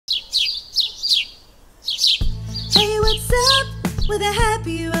Hey, what's up with a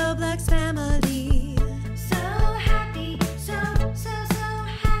happy Roblox family? So happy, so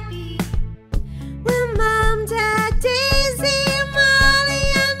happy. We're Mom, Dad, Daisy, Molly,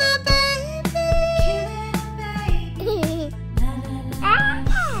 and the baby. Cute little baby. La, la,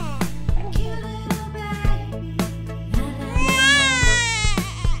 la. Cute little baby. La, la,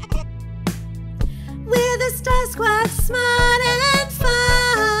 la. We're the Star Squad, smart and fun.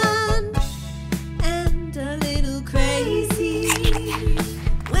 And a little crazy.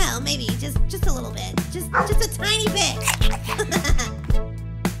 Well, maybe just a little bit. Just a tiny bit.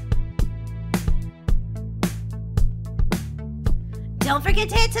 Don't forget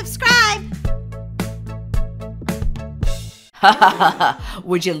to hit subscribe. Ha ha ha!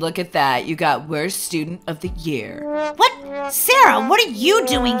 Would you look at that? You got Worst Student of the Year. What? Sarah, what are you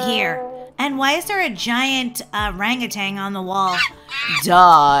doing here? And why is there a giant orangutan on the wall?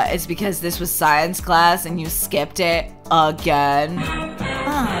 Duh, it's because this was science class and you skipped it again.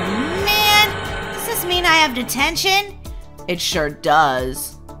 Oh, man. Does this mean I have detention? It sure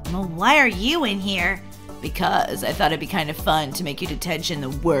does. Well, why are you in here? Because I thought it'd be kind of fun to make you detention the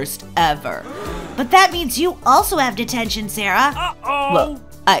worst ever. But that means you also have detention, Sarah. Uh-oh. Well,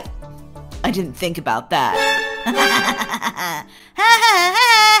 I didn't think about that.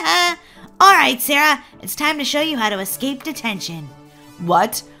 All right, Sarah, it's time to show you how to escape detention.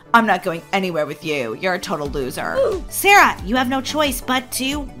 What? I'm not going anywhere with you. You're a total loser. Sarah, you have no choice but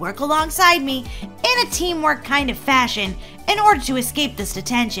to work alongside me in a teamwork kind of fashion in order to escape this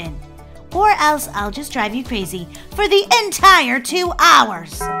detention. Or else I'll just drive you crazy for the entire 2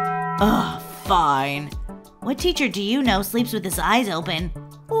 hours. Ugh, fine. What teacher do you know sleeps with his eyes open?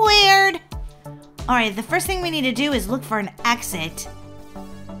 Weird. All right, the first thing we need to do is look for an exit.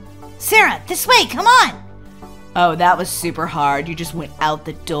 Sarah, this way, come on. Oh, that was super hard. You just went out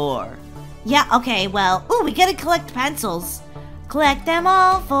the door. Yeah, okay, well, ooh, we gotta collect pencils. Collect them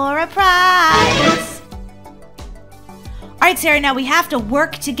all for a prize. All right, Sarah, now we have to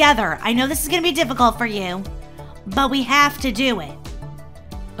work together. I know this is gonna be difficult for you, but we have to do it.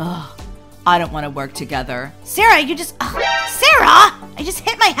 Ugh, I don't want to work together. Sarah, you just, Sarah! I just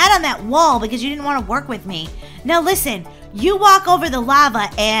hit my head on that wall because you didn't want to work with me. Now listen, you walk over the lava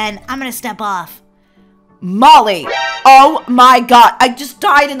and I'm gonna step off. Molly! Oh my god, I just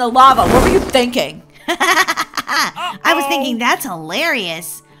died in the lava. What were you thinking? I was thinking that's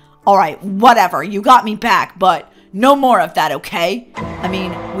hilarious. Alright, whatever. You got me back, but no more of that, okay? I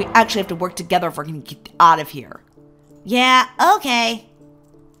mean, we actually have to work together if we're gonna get out of here. Yeah, okay.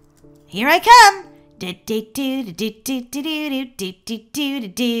 Here I come.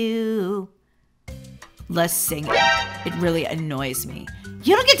 Let's sing it. It really annoys me.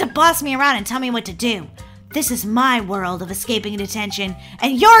 You don't get to boss me around and tell me what to do. This is my world of escaping detention,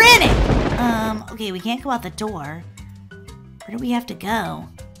 and you're in it! Okay, we can't go out the door. Where do we have to go?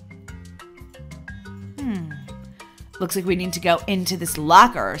 Looks like we need to go into this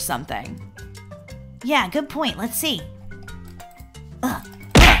locker or something. Yeah, good point. Let's see.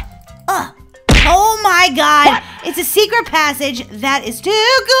 Oh my god! It's a secret passage that is too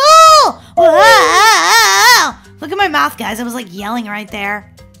cool! Wow! Look at my mouth, guys. I was like yelling right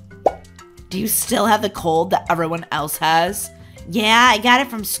there. Do you still have the cold that everyone else has? Yeah, I got it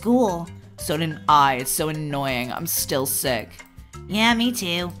from school. So didn't I. It's so annoying. I'm still sick. Yeah, me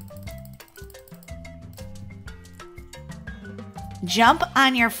too. Jump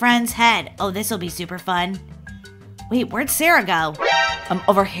on your friend's head. Oh, this will be super fun. Wait, where'd Sarah go? I'm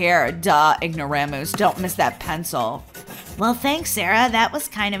over here. Duh, ignoramus. Don't miss that pencil. Well, thanks, Sarah. That was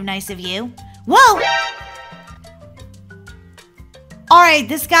kind of nice of you. Whoa! All right,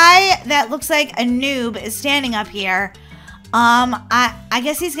 this guy that looks like a noob is standing up here. I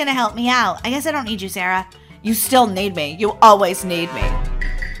guess he's gonna help me out. I guess I don't need you, Sarah. You still need me. You always need me.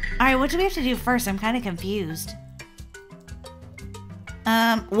 All right, what do we have to do first? I'm kind of confused.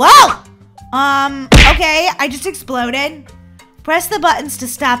 Whoa! Okay, I just exploded. Press the buttons to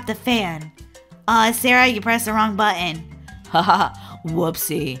stop the fan. Sarah, you pressed the wrong button. Haha,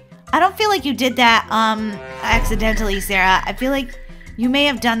 whoopsie. I don't feel like you did that, accidentally, Sarah. I feel like you may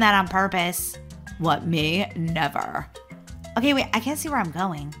have done that on purpose. What, me? Never. Okay, wait, I can't see where I'm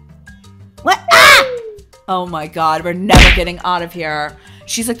going. What? Ah! Oh my god, we're never getting out of here.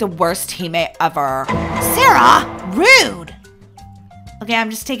 She's like the worst teammate ever. Sarah! Rude! Okay, I'm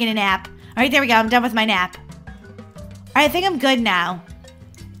just taking a nap. All right, there we go. I'm done with my nap. All right, I think I'm good now.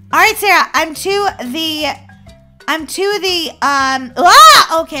 All right, Sarah, I'm to the,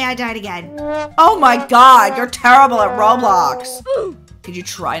 okay, I died again. Oh my god, you're terrible at Roblox. Could you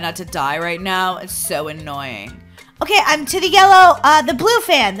try not to die right now? It's so annoying. Okay, I'm to the yellow, the blue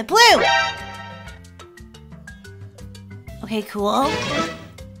fan, the blue. Okay, cool.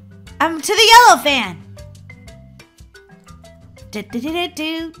 I'm to the yellow fan. Do. Yay!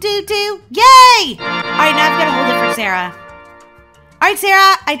 All right, now I've got to hold it for Sarah. All right,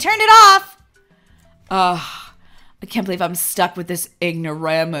 Sarah, I turned it off. I can't believe I'm stuck with this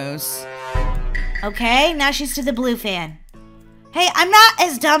ignoramus. Okay, now she's to the blue fan. Hey, I'm not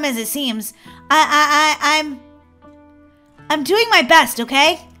as dumb as it seems. I'm doing my best,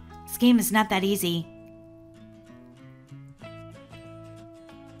 okay? This game is not that easy.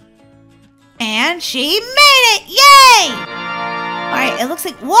 And she made it! Yay! Alright, it looks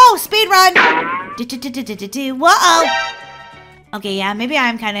like... Whoa, speed run! Whoa! Okay, yeah, maybe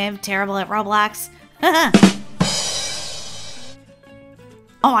I'm kind of terrible at Roblox.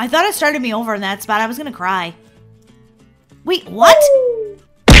 Oh, I thought it started me over in that spot. I was gonna cry. Wait, what?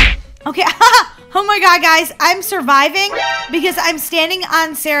 Okay, oh my god, guys. I'm surviving because I'm standing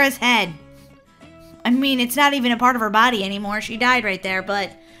on Sarah's head. I mean, it's not even a part of her body anymore. She died right there,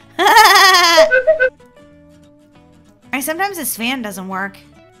 but... Alright, sometimes this fan doesn't work.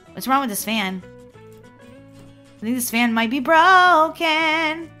 What's wrong with this fan? I think this fan might be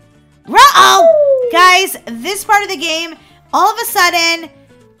broken. Uh-oh! Guys, this part of the game, all of a sudden,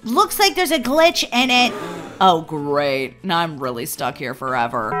 looks like there's a glitch in it. Oh, great. Now I'm really stuck here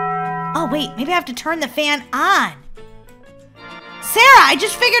forever. Oh, wait. Maybe I have to turn the fan on. Sarah, I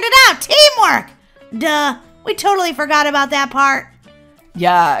just figured it out. Teamwork! Duh. We totally forgot about that part.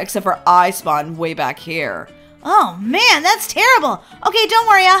 Yeah, except for I spawned way back here. Oh, man, that's terrible. Okay, don't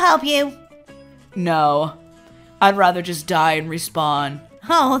worry. I'll help you. No. I'd rather just die and respawn.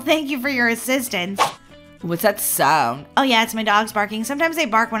 Oh, thank you for your assistance. What's that sound? Oh, yeah, it's my dogs barking. Sometimes they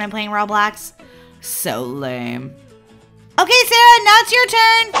bark when I'm playing Roblox. So lame. Okay, Sarah, now it's your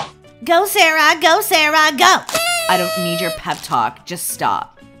turn. Go, Sarah. Go, Sarah. Go. I don't need your pep talk. Just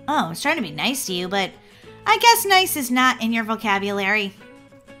stop. Oh, I was trying to be nice to you, but I guess nice is not in your vocabulary.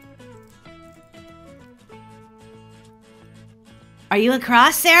 Are you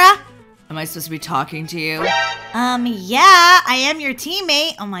across, Sarah? Am I supposed to be talking to you? Yeah, I am your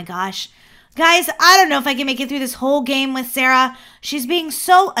teammate. Oh my gosh. Guys, I don't know if I can make it through this whole game with Sarah. She's being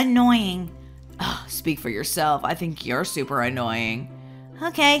so annoying. Oh, speak for yourself. I think you're super annoying.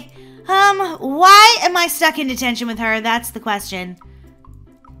 Okay. Why am I stuck in detention with her? That's the question.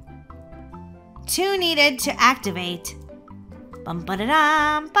 2 needed to activate.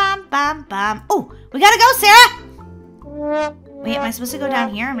 Bum-ba-da-dum, bum-bum-bum. Oh, we gotta go, Sarah! Wait, am I supposed to go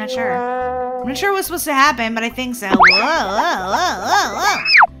down here? I'm not sure. I'm not sure what's supposed to happen, but I think so. Whoa.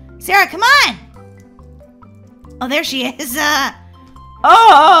 Sarah, come on! Oh, there she is. I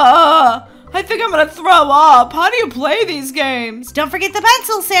think I'm gonna throw up. How do you play these games? Don't forget the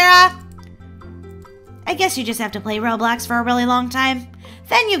pencil, Sarah. I guess you just have to play Roblox for a really long time.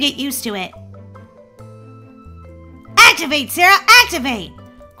 Then you get used to it. Activate, Sarah, activate!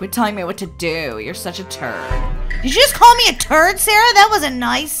 Quit telling me what to do. You're such a turd. Did you just call me a turd, Sarah? That wasn't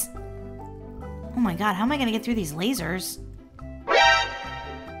nice. Oh my god, how am I gonna get through these lasers?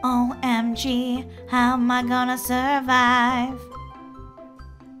 OMG, how am I gonna survive?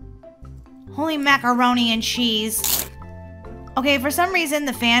 Holy macaroni and cheese. Okay, for some reason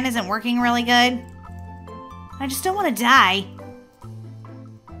the fan isn't working really good. I just don't want to die.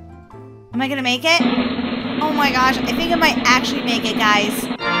 Am I gonna make it? Oh my gosh, I think I might actually make it, guys.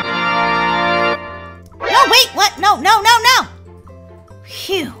 No, wait, what? No.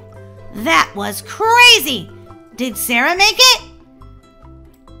 Phew, that was crazy. Did Sarah make it?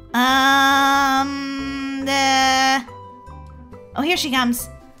 Oh, here she comes.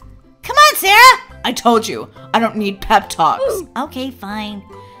 Come on, Sarah. I told you, I don't need pep talks. Okay, fine.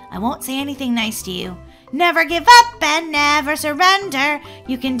 I won't say anything nice to you. Never give up and never surrender.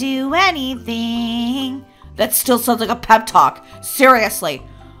 You can do anything. That still sounds like a pep talk. Seriously.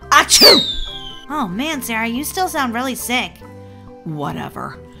 Achoo! Oh man, Sarah, you still sound really sick.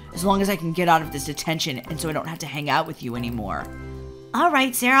 Whatever. As long as I can get out of this detention and so I don't have to hang out with you anymore. All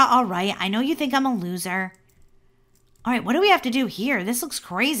right, Sarah, all right. I know you think I'm a loser. All right, what do we have to do here? This looks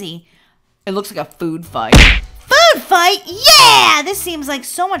crazy. It looks like a food fight. Food fight? Yeah! This seems like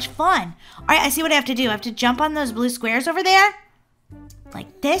so much fun. All right, I see what I have to do. I have to jump on those blue squares over there.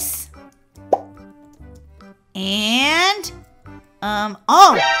 Like this. And... oh,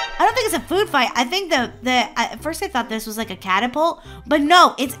 I don't think it's a food fight. I think at first I thought this was like a catapult, but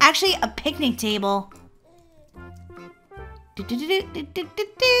no, it's actually a picnic table.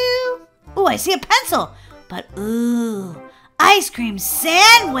 Ooh, I see a pencil, but ooh, ice cream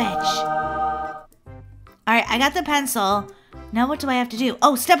sandwich. All right, I got the pencil. Now what do I have to do?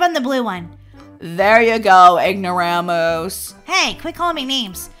 Oh, step on the blue one. There you go, ignoramus. Hey, quit calling me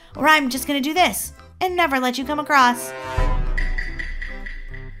names, or I'm just gonna do this and never let you come across.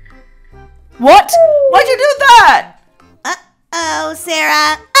 What? Why'd you do that? Uh-oh,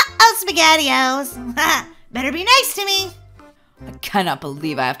 Sarah. Uh-oh, SpaghettiOs. Better be nice to me. I cannot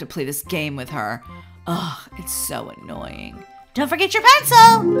believe I have to play this game with her. Ugh, it's so annoying. Don't forget your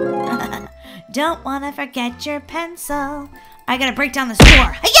pencil. Don't want to forget your pencil. I gotta break down this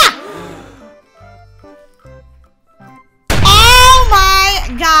door. Hi-ya! Oh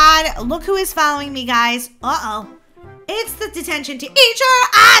my god. Look who is following me, guys. Uh-oh. It's the detention teacher.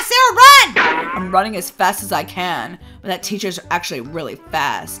 Ah, Sarah, run! I'm running as fast as I can, but that teacher's actually really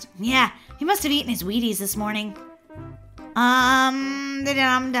fast. Yeah, he must have eaten his Wheaties this morning.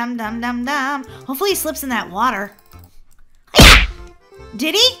 Dum-dum-dum-dum-dum. Hopefully he slips in that water. Hi-ya!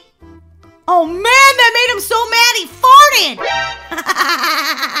 Did he? Oh man, that made him so mad he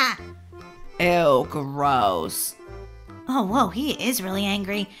farted! Ew, gross. Oh, whoa, he is really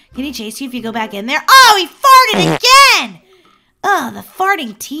angry. Can he chase you if you go back in there? Oh, he farted again! Oh, the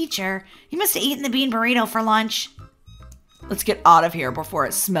farting teacher. He must have eaten the bean burrito for lunch. Let's get out of here before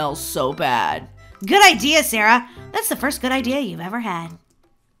it smells so bad. Good idea, Sarah. That's the first good idea you've ever had.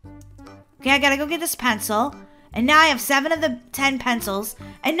 Okay, I gotta go get this pencil. And now I have 7 of the 10 pencils.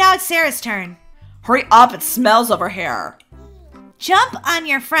 And now it's Sarah's turn. Hurry up, it smells over here. Jump on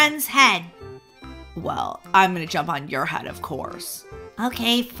your friend's head. Well, I'm gonna jump on your head, of course.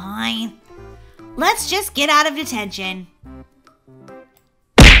 Okay, fine. Let's just get out of detention.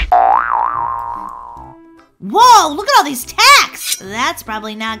 Whoa, look at all these tacks. That's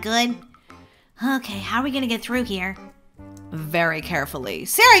probably not good. Okay, how are we gonna get through here? Very carefully.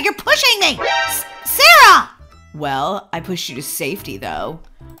 Sarah, you're pushing me! Sarah! Well, I pushed you to safety, though.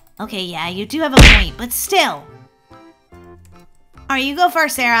 Okay, yeah, you do have a point, but still. Alright, you go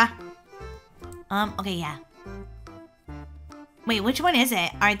first, Sarah. Okay, yeah. Wait, which one is it?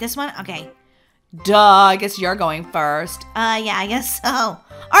 Alright, this one? Okay. Duh, I guess you're going first. Yeah, I guess so.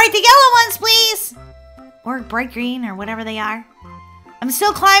 Alright, the yellow ones, please! Or bright green, or whatever they are. I'm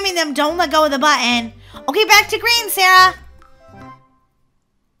still climbing them. Don't let go of the button. Okay, back to green, Sarah.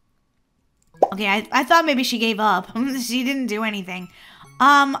 Okay, I thought maybe she gave up. She didn't do anything.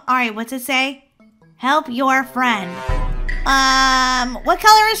 Alright, what's it say? Help your friend. What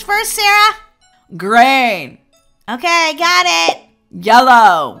color is first, Sarah? Green. Okay, got it.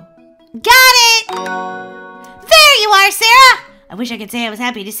 Yellow. Got it. There you are, Sarah. I wish I could say I was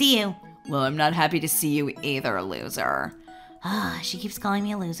happy to see you. Well, I'm not happy to see you either, loser. She keeps calling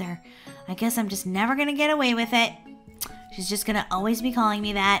me a loser. I guess I'm just never gonna get away with it. She's just gonna always be calling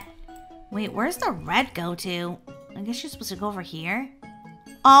me that. Wait, where's the red go to? I guess you're supposed to go over here.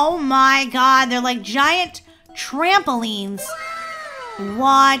 Oh my god, they're like giant trampolines.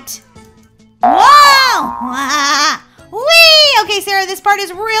 What? Whoa! Whee! Okay, Sarah, this part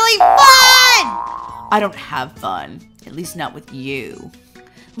is really fun! I don't have fun. At least not with you.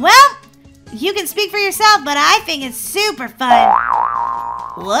 Well, you can speak for yourself, but I think it's super fun.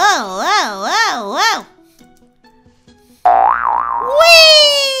 Whoa, whoa, whoa, whoa.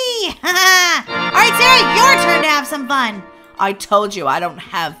 Whee! Alright, Sarah, your turn to have some fun. I told you I don't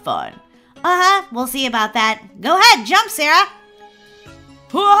have fun. Uh-huh, we'll see about that. Go ahead, jump, Sarah.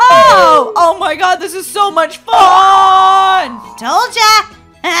 Whoa! Oh my god, this is so much fun! Told ya!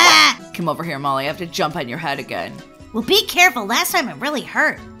 Come over here, Molly. I have to jump on your head again. Well, be careful. Last time it really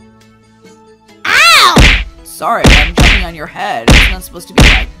hurt. Ow! Sorry, but I'm jumping on your head. It's not supposed to be,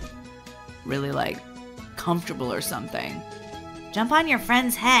 like, really, like, comfortable or something. Jump on your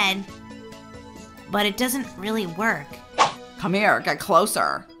friend's head, but it doesn't really work. Come here, get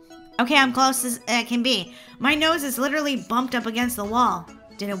closer. Okay, I'm close as it can be. My nose is literally bumped up against the wall.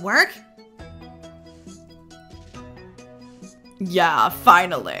 Did it work? Yeah,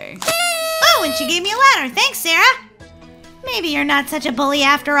 finally. Oh, and she gave me a ladder. Thanks, Sarah. Maybe you're not such a bully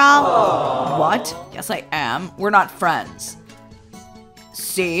after all. What? Yes, I am. We're not friends.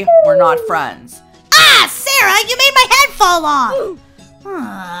 See? We're not friends. Ah, Sarah, you made my head fall off.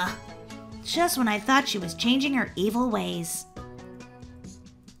 Just when I thought she was changing her evil ways.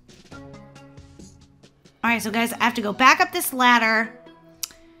 Alright, so guys, I have to go back up this ladder.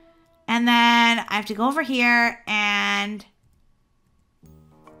 And then I have to go over here and...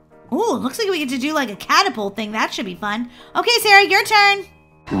 Ooh, looks like we get to do like a catapult thing. That should be fun. Okay, Sarah, your turn.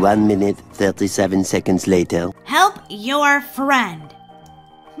 1 minute, 37 seconds later. Help your friend.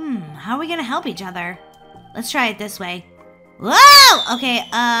 How are we gonna help each other? Let's try it this way. Whoa! Okay,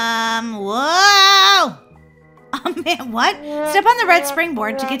 whoa! Oh man, what? Step on the red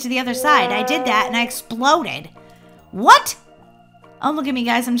springboard to get to the other side. I did that and I exploded. What? Oh, look at me,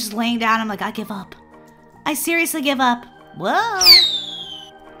 guys. I'm just laying down. I'm like, I give up. I seriously give up. Whoa.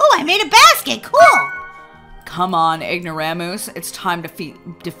 Oh, I made a basket. Cool. Come on, ignoramus. It's time to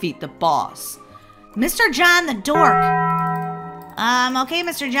defeat the boss. Mr. John the dork. Okay,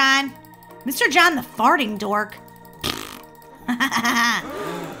 Mr. John. Mr. John the farting dork.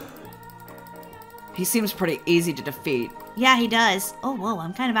 He seems pretty easy to defeat. Yeah, he does. Oh, whoa,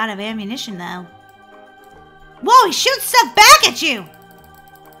 I'm kind of out of ammunition, though. Whoa, he shoots stuff back at you!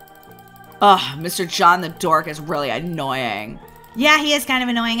 Ugh, Mr. John the dork is really annoying. Yeah, he is kind of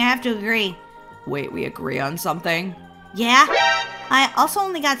annoying, I have to agree. Wait, we agree on something? Yeah? I also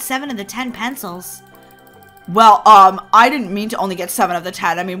only got 7 of the 10 pencils. Well, I didn't mean to only get 7 of the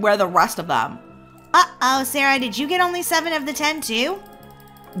 10. I mean, where are the rest of them? Uh-oh, Sarah, did you get only 7 of the 10 too?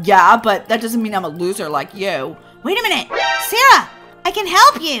 Yeah, but that doesn't mean I'm a loser like you. Wait a minute! Sarah! I can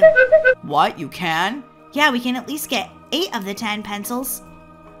help you! What? You can? Yeah, we can at least get 8 of the 10 pencils.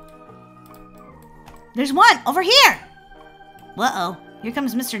 There's one over here! Uh-oh, here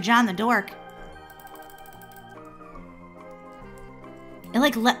comes Mr. John the dork. It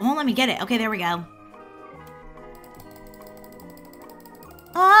won't let me get it. Okay, there we go.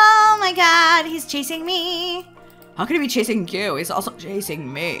 Oh my god, he's chasing me. How can he be chasing you? He's also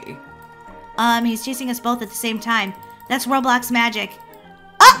chasing me. He's chasing us both at the same time. That's Roblox magic.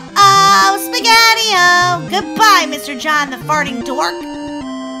 Uh-oh, Spaghetti-O! Goodbye, Mr. John the farting dork.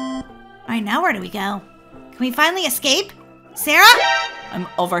 Alright, now where do we go? Can we finally escape? Sarah? I'm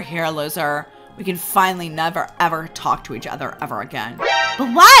over here, loser. We can finally never ever talk to each other ever again.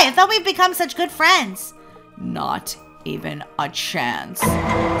 But why? I thought we'd become such good friends. Not even a chance.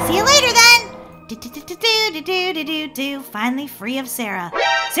 See you later then. Finally free of Sarah.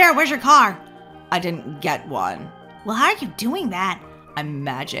 Sarah, where's your car? I didn't get one. Well, how are you doing that? I'm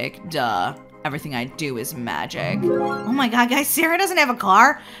magic, duh. Everything I do is magic. Oh my god, guys, Sarah doesn't have a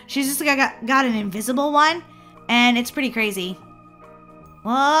car. She's just got an invisible one, and it's pretty crazy.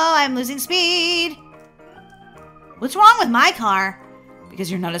 Whoa, I'm losing speed. What's wrong with my car?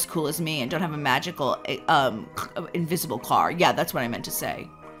 Because you're not as cool as me and don't have a magical, invisible car. Yeah, that's what I meant to say.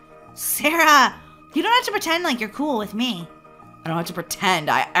 Sarah, you don't have to pretend like you're cool with me. I don't have to pretend.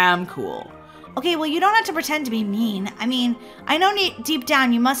 I am cool. Okay, well, you don't have to pretend to be mean. I mean, I know deep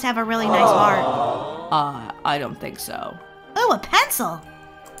down you must have a really nice heart. I don't think so. Oh, a pencil.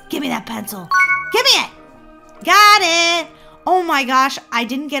 Give me that pencil. Give me it. Got it. Oh my gosh, I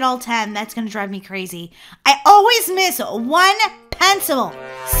didn't get all 10. That's going to drive me crazy. I always miss 1 pencil.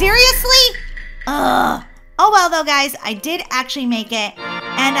 Seriously? Ugh. Oh well, though, guys, I did actually make it.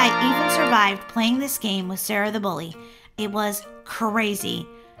 And I even survived playing this game with Sarah the Bully. It was crazy.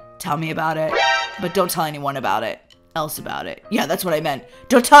 Tell me about it, but don't tell anyone about it. Yeah, that's what I meant.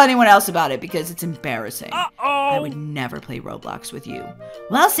 Don't tell anyone else about it because it's embarrassing. I would never play Roblox with you.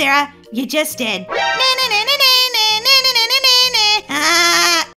 Well, Sarah, you just did.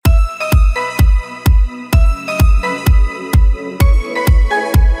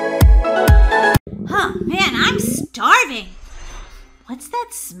 Huh, man, I'm starving. What's that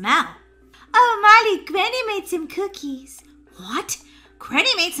smell? Oh, Molly, Granny made some cookies. What?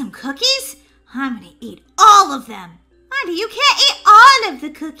 Granny made some cookies? I'm gonna eat all of them. Molly, you can't eat all of the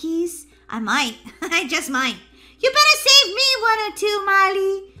cookies. I might. I just might. You better save me 1 or 2,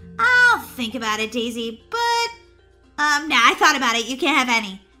 Molly. I'll think about it, Daisy, but... nah, I thought about it. You can't have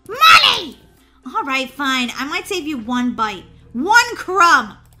any. Molly! All right, fine. I might save you 1 bite. 1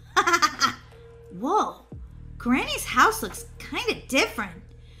 crumb. Whoa. Granny's house looks kind of different.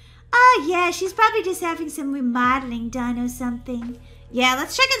 Oh, yeah, she's probably just having some remodeling done or something. Yeah,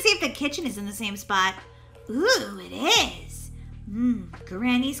 let's check and see if the kitchen is in the same spot. Ooh, it is.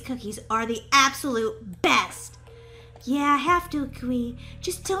 Granny's cookies are the absolute best. Yeah, I have to agree.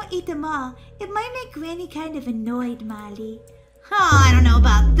 Just don't eat them all. It might make Granny kind of annoyed, Molly. Oh, I don't know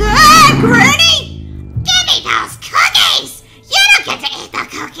about that, Granny! Give me those cookies! You don't get to eat the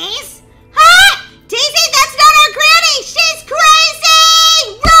cookies! Huh? Daisy, that's not our Granny! She's crazy!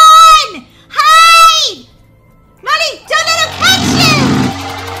 Run! Hide! Molly, don't let her catch you!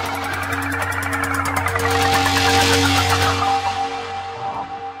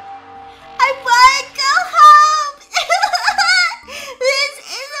 I want to go home! This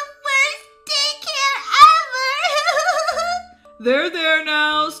is the worst daycare ever! There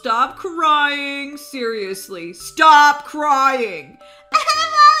now. Stop crying. Seriously, stop crying.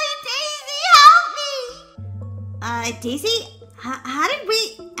 Daisy, how did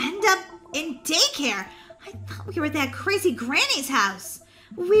we end up in daycare? I thought we were at that crazy Granny's house.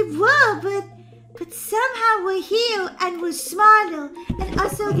 We were, but somehow we're here and we're smaller. And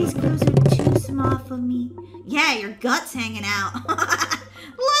also these clothes are too small for me. Yeah, your gut's hanging out.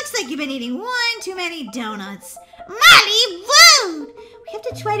 Looks like you've been eating 1 too many donuts. Molly, rude! We We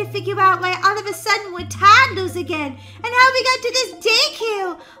have to try to figure out why all of a sudden we're toddlers again and how we got to this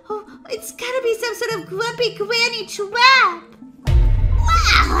daycare. Oh, it's gotta be some sort of grumpy granny trap.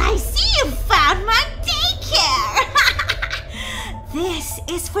 Wow, I see you found my daycare. This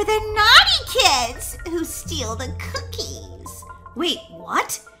is for the naughty kids who steal the cookies. Wait,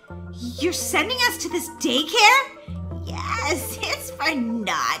 what? You're sending us to this daycare? Yes, it's for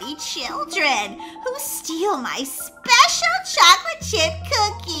naughty children who steal my special chocolate chip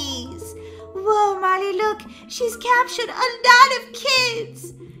cookies. Whoa, Molly, look, she's captured a lot of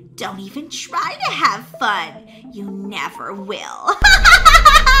kids. Don't even try to have fun. You never will.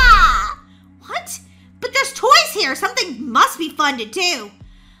 What? But there's toys here. Something must be fun to do.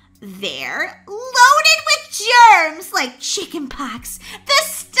 They're loaded with germs like chickenpox, the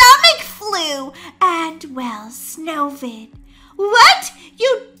stomach flu, and, well, snowvid. What?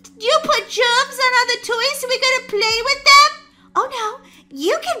 You put germs on other toys so we're gonna play with them? Oh no,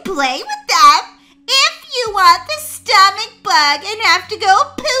 you can play with them if you want the stomach bug and have to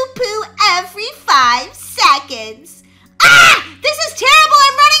go poo-poo every 5 seconds. Ah! This is terrible!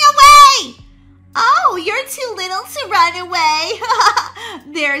 I'm running away! Oh, you're too little to run away.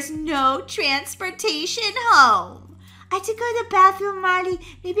 There's no transportation home. I had to go to the bathroom, Marley.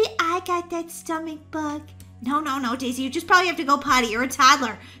 Maybe I got that stomach bug. No, Daisy. You just probably have to go potty. You're a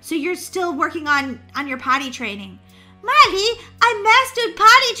toddler, so you're still working on your potty training. Marley, I mastered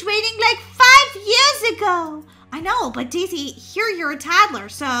potty training like 5 years ago. I know, but Daisy, here you're a toddler,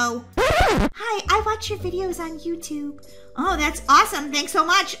 so... Hi, I watch your videos on YouTube. Oh, that's awesome. Thanks so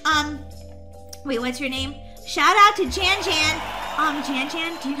much. Wait, what's your name? Shout out to Jan. Jan,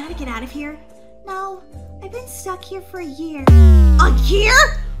 do you know how to get out of here? No, I've been stuck here for a year. A year?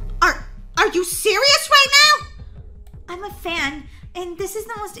 Are you serious right now? I'm a fan, and this is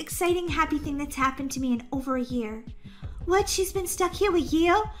the most exciting, happy thing that's happened to me in over a year. What, she's been stuck here a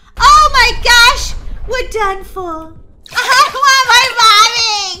year? Oh my gosh! We're done for. I want my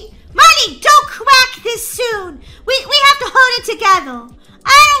mommy! Marty, don't crack this soon! We have to hold it together.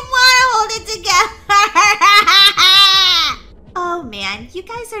 I don't want to hold it together. Oh man, you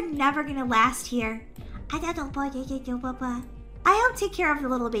guys are never gonna last here. I help take care of the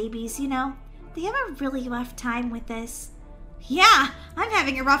little babies, you know. They have a really rough time with this. Yeah, I'm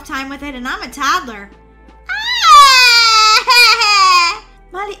having a rough time with it and I'm a toddler.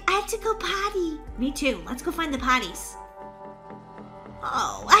 Molly, I have to go potty. Me too. Let's go find the potties.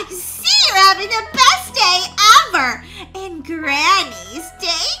 Oh, I see you're having the best day ever in Granny's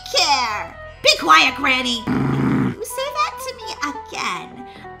daycare. Be quiet, Granny. If you say that to me again,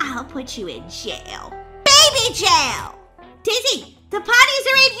 I'll put you in jail. Baby jail. Daisy, the potties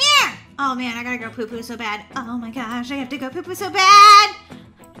are in here. Oh man, I gotta go poo-poo so bad. Oh my gosh, I have to go poo-poo so bad.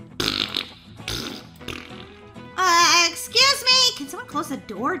 Excuse me, can someone close the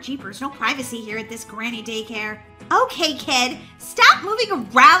door? Jeepers, no privacy here at this granny daycare. Okay, kid, stop moving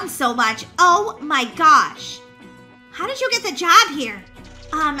around so much. Oh my gosh. How did you get the job here?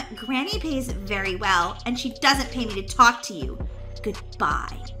 Granny pays very well, and she doesn't pay me to talk to you.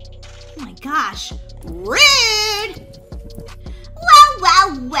 Goodbye. Oh my gosh, rude.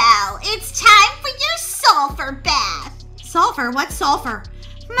 Well, it's time for your sulfur bath. Sulfur? What's sulfur?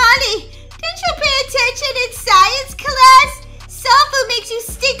 Molly, didn't you pay attention in science class? Sulfur makes you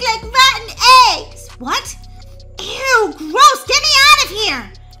stink like rotten eggs. What? Ew, gross, get me out of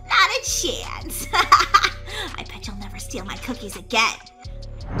here. Not a chance. I bet you'll never steal my cookies again.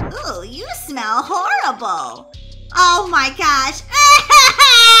 Ooh, you smell horrible. Oh my gosh.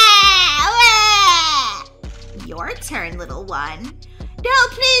 Your turn, little one. No,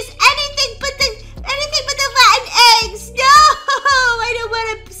 please, anything but the rotten eggs. No, I don't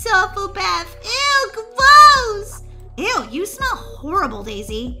want a sulfur bath. Ew, gross. Ew, you smell horrible,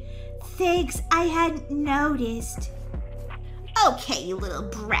 Daisy. Thanks, I hadn't noticed. Okay, you little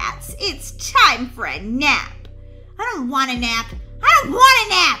brats, it's time for a nap. I don't want a nap. I don't want a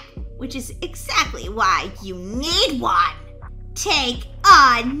nap, which is exactly why you need one. Take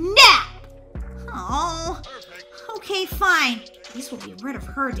a nap. Oh, okay, fine. At least we'll be rid of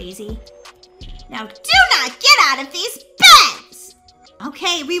her, Daisy. Now do not get out of these beds!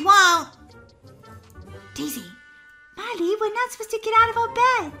 Okay, we won't. Daisy, Molly, we're not supposed to get out of our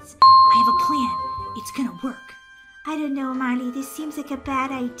beds. I have a plan. It's gonna work. I don't know, Molly. This seems like a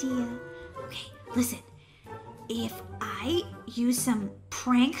bad idea. Okay, listen. If I use some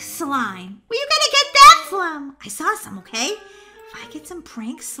prank slime... Where you gonna get that from? I saw some, okay? If I get some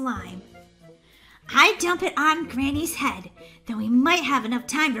prank slime... I dump it on Granny's head, then we might have enough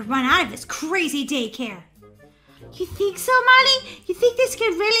time to run out of this crazy daycare. You think so, Molly? You think this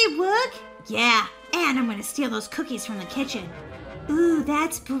could really work? Yeah, and I'm gonna steal those cookies from the kitchen. Ooh,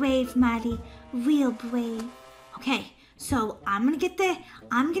 that's brave, Molly. Real brave. Okay, so I'm gonna get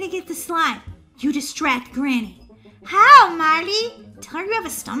the slime. You distract Granny. How, Molly? Tell her you have a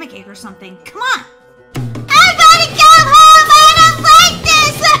stomach ache or something. Come on. I gotta go home. I don't like this.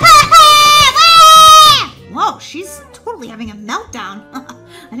 Whoa, she's totally having a meltdown.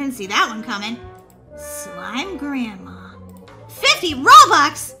 I didn't see that one coming. Slime Grandma. 50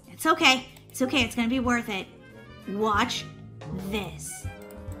 Robux. It's okay. It's okay. It's gonna be worth it. Watch this.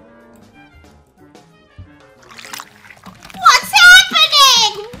 What's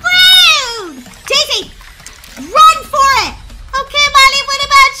happening? Rude! Daisy, run for it! Okay, Molly, what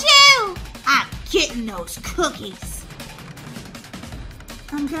about you? I'm getting those cookies.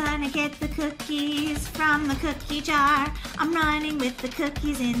 I'm gonna get the cookies from the cookie jar. I'm running with the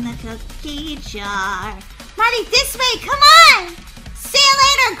cookies in the cookie jar. Molly, this way, come on! See you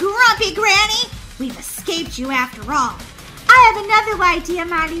later, Grumpy Granny. We've escaped you after all. I have another idea,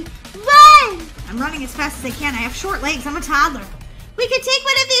 Molly. Run! I'm running as fast as I can. I have short legs. I'm a toddler. We could take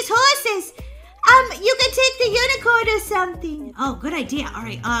one of these horses. You could take the unicorn or something. Oh, good idea. All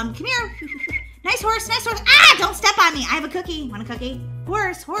right, come here. Nice horse, nice horse. Ah, don't step on me. I have a cookie. Want a cookie?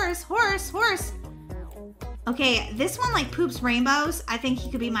 Horse, horse, horse, horse. Okay, this one like poops rainbows. I think he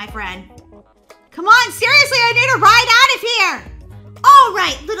could be my friend. Come on, seriously, I need a ride out of here. All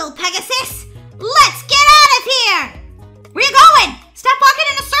right, little Pegasus. Let's get out of here. Where you going? Stop walking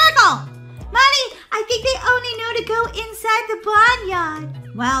in a circle. Mommy, I think they only know to go inside the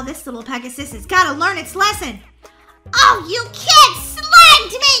barnyard. Well, this little Pegasus has got to learn its lesson. Oh, you kids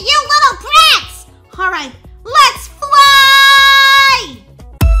slimed me, you little brats! All right, let's fly!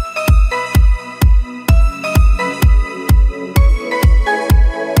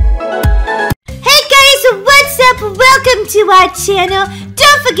 Hey guys, what's up? Welcome to our channel.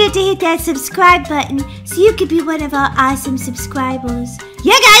 Don't forget to hit that subscribe button so you can be one of our awesome subscribers.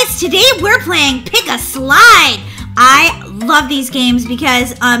 Yeah guys, today we're playing Pick a Slide. I love these games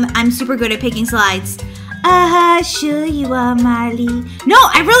because I'm super good at picking slides. Sure you are, Marley. No,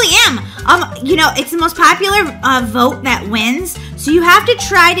 I really am. You know, it's the most popular vote that wins. So you have to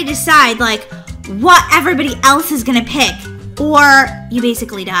try to decide like what everybody else is gonna pick, or you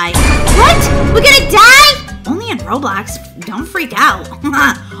basically die. What? We're gonna die? Only in Roblox. Don't freak out.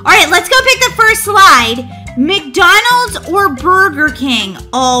 All right, let's go pick the first slide. McDonald's or Burger King?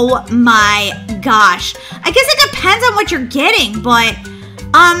 Oh my gosh. I guess it depends on what you're getting, but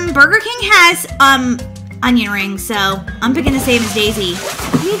Burger King has onion rings, so I'm picking the same as Daisy.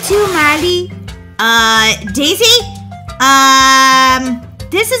 Me too, Molly. Daisy?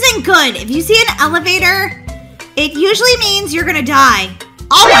 This isn't good. If you see an elevator, it usually means you're gonna die.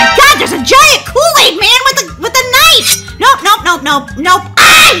 Oh my god, there's a giant Kool-Aid man with a knife! Nope, nope, nope, nope, nope.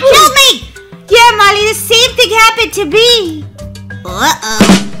 Ah, he killed me! Yeah, Molly, the same thing happened to me.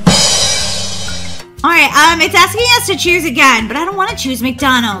 Uh-oh. Alright, it's asking us to choose again, but I don't want to choose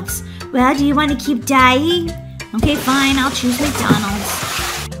McDonald's. Well, do you want to keep dying? Okay, fine, I'll choose McDonald's.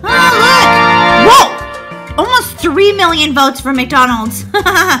 Oh, look! Whoa! Almost 3 million votes for McDonald's.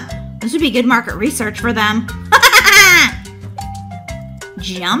 This would be good market research for them.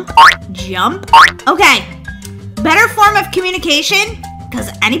 Jump, jump. Okay, better form of communication. Does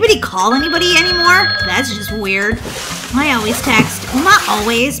anybody call anybody anymore? That's just weird. I always text. Well, not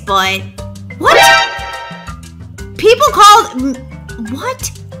always, but... What? People called...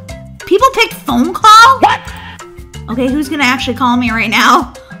 What? People picked phone call? What? Okay, who's gonna actually call me right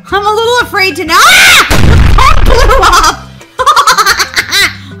now? I'm a little afraid to know. Ah! The phone blew up!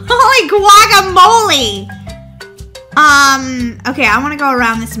 Holy guacamole! Okay, I want to go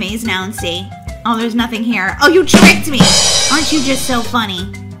around this maze now and see. Oh, there's nothing here. Oh, you tricked me! Aren't you just so funny?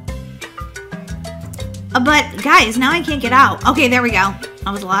 But, guys, now I can't get out. Okay, there we go.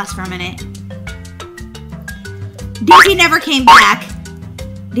 I was lost for a minute. Daisy never came back.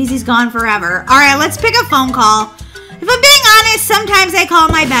 Daisy's gone forever. Alright, let's pick a phone call. If I'm being honest, sometimes I call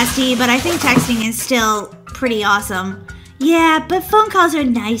my bestie, but I think texting is still pretty awesome. Yeah, but phone calls are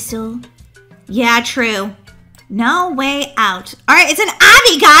nicer. Yeah, true. No way out. Alright, it's an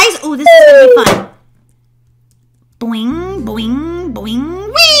obby, guys! Oh, this is gonna be fun. Boing, boing,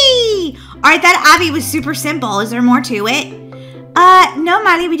 boing, whee! Alright, that obby was super simple. Is there more to it? No,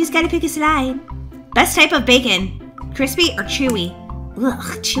 Molly, we just gotta pick a slide. Best type of bacon. Crispy or chewy?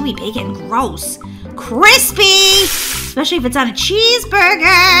 Ugh, chewy bacon, gross. Crispy! Especially if it's on a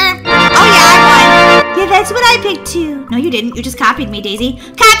cheeseburger. Oh yeah, I won. Yeah, that's what I picked too. No, you didn't. You just copied me, Daisy.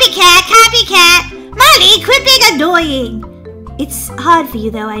 Copycat, copycat! Molly, quit being annoying! It's hard for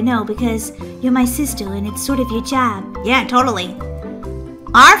you though, I know, because you're my sister and it's sort of your job. Yeah, totally.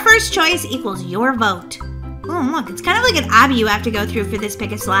 Our first choice equals your vote. Oh, look, it's kind of like an obby you have to go through for this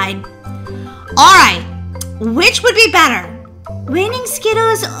pick-a-slide. All right, which would be better? Raining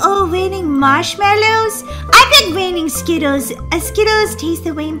Skittles or raining marshmallows? I pick raining Skittles. Skittles taste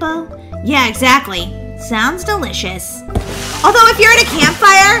the rainbow. Yeah, exactly. Sounds delicious. Although if you're at a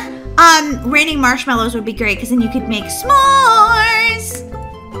campfire, raining marshmallows would be great because then you could make s'mores.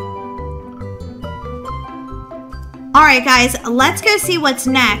 All right, guys, let's go see what's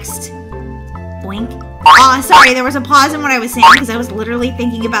next. Boink. Oh, sorry, there was a pause in what I was saying because I was literally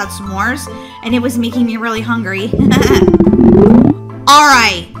thinking about s'mores and it was making me really hungry. All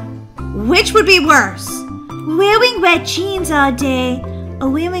right, which would be worse? Wearing wet jeans all day or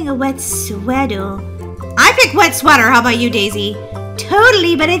wearing a wet sweater? I pick wet sweater. How about you, Daisy?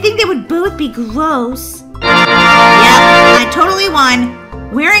 Totally, but I think they would both be gross. Yep, I totally won.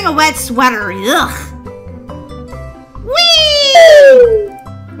 Wearing a wet sweater. Ugh. Whee!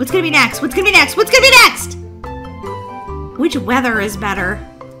 What's gonna be next? What's gonna be next? What's gonna be next? Which weather is better?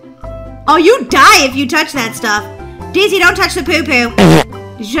 Oh, you die if you touch that stuff. Daisy, don't touch the poo-poo.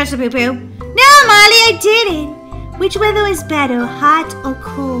 Did you touch the poo-poo? No, Molly, I didn't. Which weather is better, hot or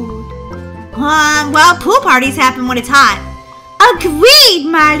cold? Well, pool parties happen when it's hot. Agreed,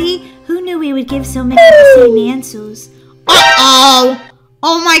 Molly. Who knew we would give so many the same answers? Uh-oh.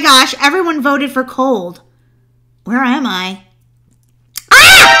 Oh my gosh, everyone voted for cold. Where am I?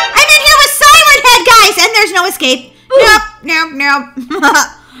 Ah! I'm in here with Siren Head, guys, and there's no escape. Nope.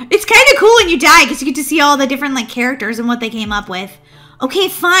 It's kind of cool when you die because you get to see all the different like characters and what they came up with. Okay,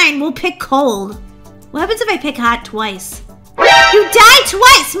 fine, we'll pick cold. What happens if I pick hot twice? You died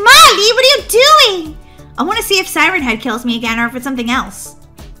twice! Molly, what are you doing? I want to see if Siren Head kills me again or if it's something else.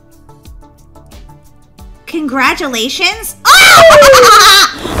 Congratulations. Oh!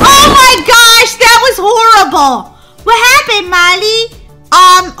 Oh my gosh, that was horrible. What happened, Molly?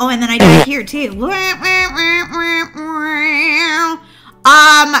 Oh, and then I died here too.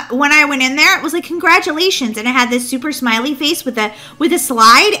 When I went in there, it was like congratulations, and it had this super smiley face with a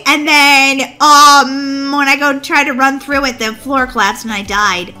slide, and then when I go try to run through it, the floor collapsed and I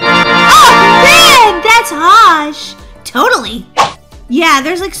died. Oh man, that's harsh. Totally. Yeah,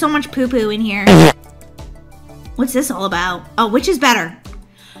 there's like so much poo-poo in here. What's this all about? Oh, which is better?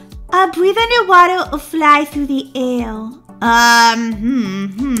 Breathe underwater or fly through the air?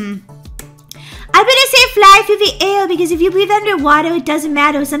 I better say fly through the air because if you breathe underwater, it doesn't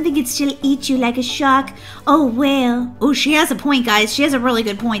matter. Something can still eat you like a shark or whale. Oh, she has a point, guys. She has a really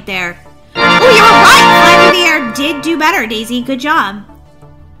good point there. Oh, you were right. Fly through the air did do better, Daisy. Good job.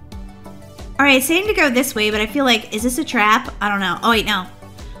 All right, it's saying to go this way, but I feel like, is this a trap? I don't know. Oh, wait, no.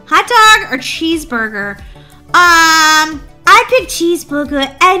 Hot dog or cheeseburger? I pick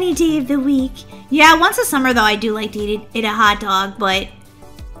cheeseburger any day of the week. Yeah, once a summer, though, I do like to eat a hot dog, but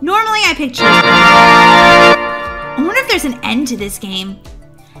normally I pick cheeseburger. I wonder if there's an end to this game.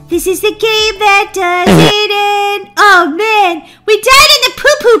 This is the game that doesn't end. Oh, man. We died in the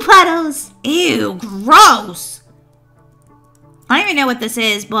poo-poo puddles. Ew, gross. I don't even know what this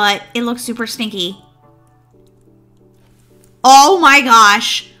is, but it looks super stinky. Oh, my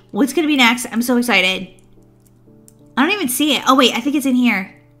gosh. What's going to be next? I'm so excited. I don't even see it. Oh, wait. I think it's in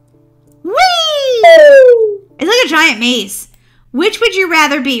here. Whee! It's like a giant maze. Which would you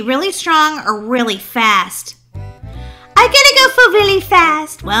rather be, really strong or really fast? I'm gonna go for really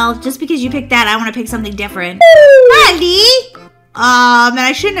fast. Well, just because you picked that, I want to pick something different. Molly! And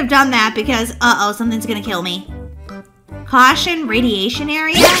I shouldn't have done that because, uh-oh, something's gonna kill me. Caution, radiation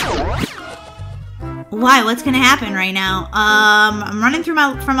area? Why? What's gonna happen right now? I'm running through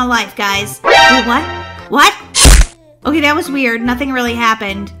for my life, guys. Wait, what? What? Okay, that was weird. Nothing really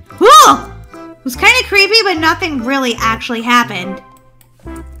happened. Whoa! It was kind of creepy, but nothing really actually happened.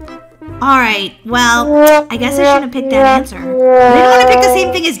 Alright, well, I guess I shouldn't have picked that answer. I didn't want to pick the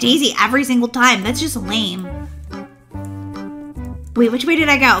same thing as Daisy every single time. That's just lame. Wait, which way did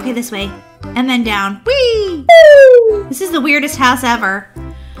I go? Okay, this way. And then down. Whee! This is the weirdest house ever.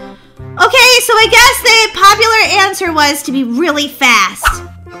 Okay, so I guess the popular answer was to be really fast.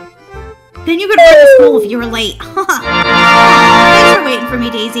 Then you could run to school if you were late. Thanks for waiting for me,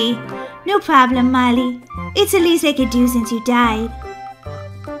 Daisy. No problem, Molly. It's the least I could do since you died.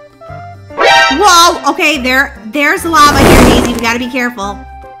 Whoa! Okay, there's lava here, Daisy. We gotta be careful.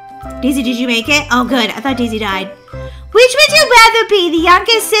 Daisy, did you make it? Oh, good. I thought Daisy died. Which would you rather be, the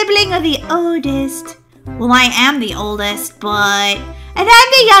youngest sibling or the oldest? Well, I am the oldest, but... And I'm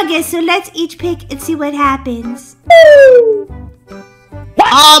the youngest, so let's each pick and see what happens.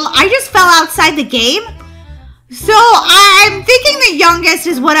 I just fell outside the game? So I'm thinking the youngest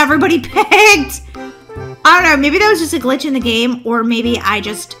is what everybody picked. I don't know, maybe that was just a glitch in the game, or maybe I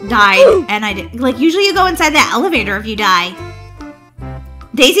just died and I did. Like, usually you go inside that elevator if you die.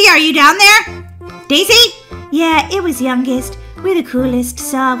 Daisy, are you down there? Daisy? Yeah, it was youngest. We're the coolest,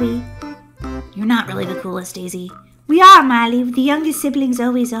 sorry. You're not really the coolest, Daisy. We are, Molly. The youngest siblings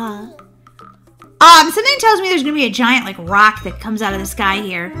always are. Something tells me there's gonna be a giant, like, rock that comes out of the sky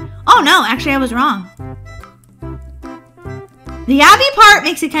here. Oh, no, actually, I was wrong. The obby part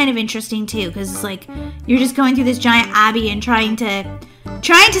makes it kind of interesting, too, because it's like, you're just going through this giant obby and trying to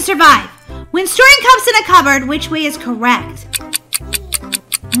survive. When storing cups in a cupboard, which way is correct?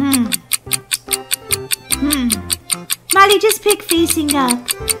 Molly, just pick facing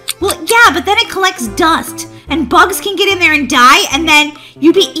up. Well, yeah, but then it collects dust, and bugs can get in there and die, and then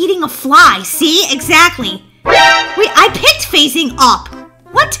you'd be eating a fly. See? Exactly. Wait, I picked facing up.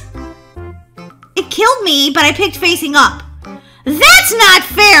 What? It killed me, but I picked facing up. That's not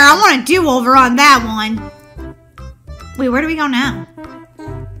fair. I want a do-over on that one. Wait, where do we go now?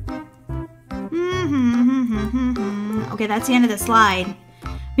 Okay, that's the end of the slide.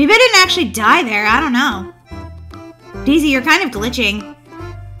 Maybe I didn't actually die there. I don't know. Daisy, you're kind of glitching.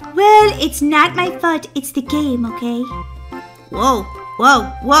 Well, it's not my fault. It's the game, okay? Whoa, whoa,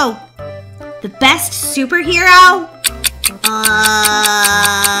 whoa. The best superhero?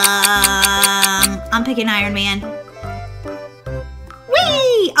 I'm picking Iron Man.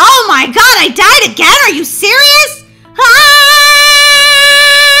 Whee! Oh my god, I died again? Are you serious? Ah!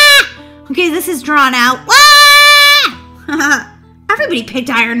 Okay, this is drawn out. Ah! Everybody picked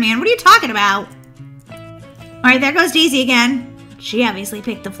Iron Man. What are you talking about? Alright, there goes Daisy again. She obviously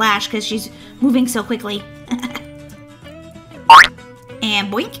picked the Flash because she's moving so quickly.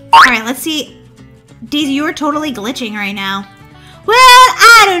 And boink. Alright, let's see. Daisy, you are totally glitching right now. Well,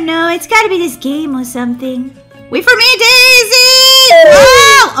 I don't know. It's got to be this game or something. Wait for me, Daisy!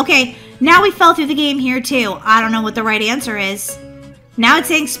 Oh! Okay, now we fell through the game here, too. I don't know what the right answer is. Now it's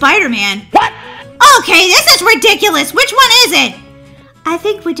saying Spider-Man. What? Okay, this is ridiculous. Which one is it? I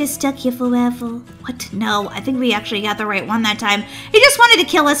think we're just stuck here forever. What? No, I think we actually got the right one that time. He just wanted to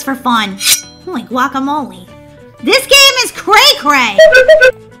kill us for fun. Holy guacamole. This game is cray-cray!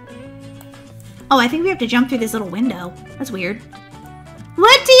 Oh, I think we have to jump through this little window. That's weird.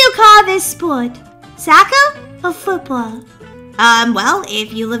 What do you call this sport? Soccer or football? Well,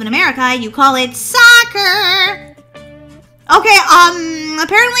 if you live in America, you call it soccer. Okay,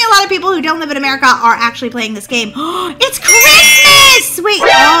 apparently a lot of people who don't live in America are actually playing this game. It's Christmas! Wait,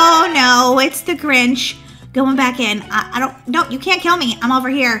 oh no, it's the Grinch. Going back in. I don't, no, you can't kill me. I'm over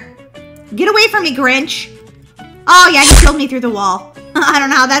here. Get away from me, Grinch. Oh yeah, he killed me through the wall. I don't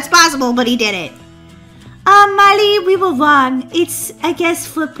know how that's possible, but he did it. Molly, we were wrong. It's, I guess,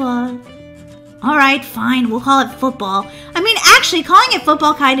 football. Alright, fine, we'll call it football. I mean, actually, calling it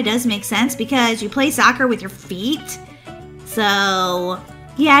football kind of does make sense because you play soccer with your feet. So,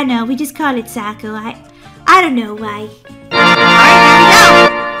 yeah, no, we just call it soccer. I don't know why. Alright, there we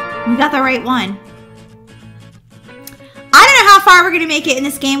go. We got the right one. I don't know how far we're going to make it in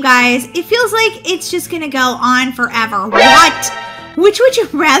this game, guys. It feels like it's just going to go on forever. What? Which would you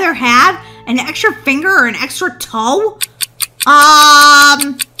rather have? An extra finger or an extra toe?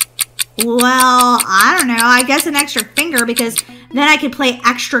 Well, I don't know. I guess an extra finger because then I could play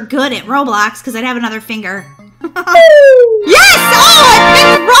extra good at Roblox because I'd have another finger. Yes! Oh, I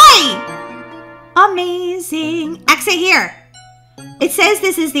picked right! Amazing. Exit here. It says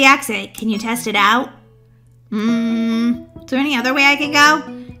this is the exit. Can you test it out? Is there any other way I can go?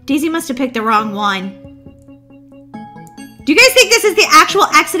 Daisy must have picked the wrong one. Do you guys think this is the actual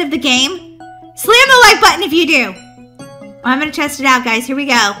exit of the game? Slam the like button if you do. I'm gonna test it out, guys. Here we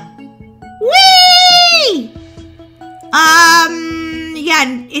go. Whee! Yeah,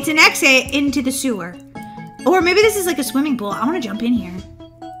 it's an exit into the sewer. Or maybe this is like a swimming pool. I want to jump in here.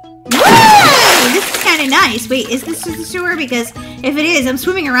 Woo! This is kind of nice. Wait, is this the sewer? Because if it is, I'm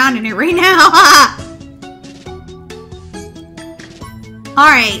swimming around in it right now.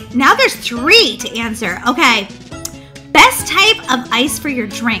 Alright, now there's 3 to answer. Okay. Best type of ice for your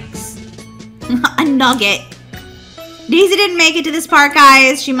drinks. A nugget. Daisy didn't make it to this part,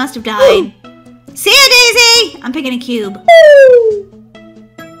 guys. She must have died. See ya, Daisy! I'm picking a cube.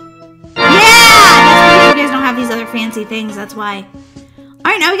 Yeah! You guys don't have these other fancy things, that's why.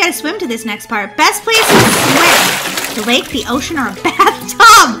 Alright, now we gotta swim to this next part. Best place to swim. The lake, the ocean, or a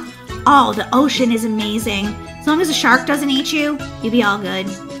bathtub? Oh, the ocean is amazing. As long as a shark doesn't eat you, you'll be all good.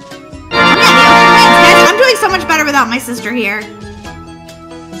 Oh yeah, the ocean wins. Guys, I'm doing so much better without my sister here.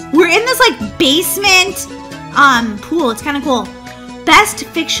 We're in this, like, basement, pool. It's kind of cool. Best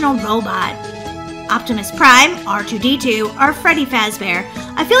fictional robot. Optimus Prime, R2-D2, or Freddy Fazbear.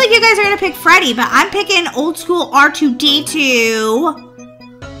 I feel like you guys are gonna pick Freddy, but I'm picking old school R2-D2.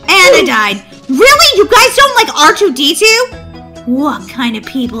 And I died. Really? You guys don't like R2-D2? What kind of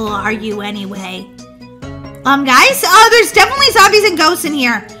people are you anyway? Guys, there's definitely zombies and ghosts in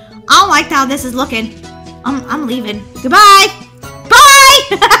here. I don't like how this is looking. I'm leaving. Goodbye. Bye!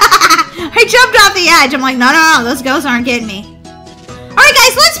 I jumped off the edge. I'm like, no, those ghosts aren't getting me. All right,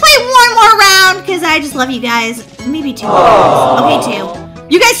 guys, let's play one more round because I just love you guys. Maybe 2 rounds. Okay, 2.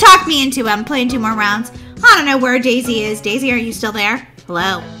 You guys talked me into it. I'm playing 2 more rounds. I don't know where Daisy is. Daisy, are you still there?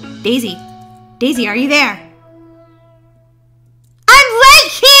 Hello? Daisy? Daisy, are you there? I'm right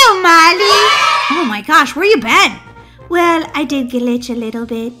here, Molly. Oh my gosh, where you been? Well, I did glitch a little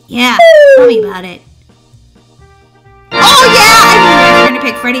bit. Yeah, tell me about it. Oh yeah, I knew I was going to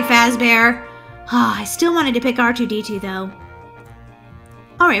pick Freddy Fazbear. Oh, I still wanted to pick R2-D2 though.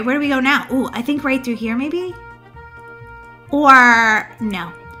 All right, where do we go now? Ooh, I think right through here maybe? Or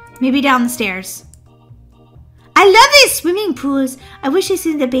no, maybe down the stairs. I love these swimming pools. I wish this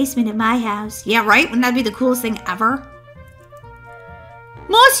was in the basement of my house. Yeah, right? Wouldn't that be the coolest thing ever?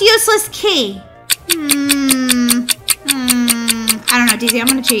 Most useless key. I don't know, Daisy. I'm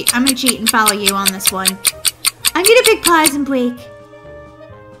gonna cheat. I'm gonna cheat and follow you on this one. I'm gonna pick Poison Break.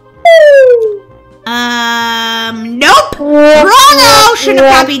 Nope. Wrong. Shouldn't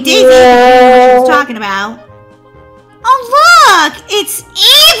have copied Daisy. What she was talking about. Oh look, it's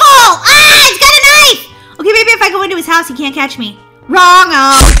evil. Ah, it's got a knife. Okay, maybe if I go into his house, he can't catch me.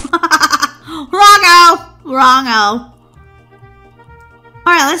 Wrong-o. Wrong-o. Wrong-o.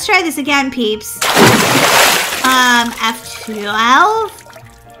 All right, let's try this again, peeps. F12.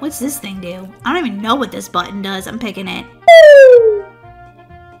 What's this thing do? I don't even know what this button does. I'm picking it.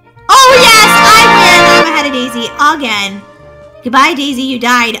 Oh, yes, I win. I'm ahead of Daisy again. Goodbye, Daisy. You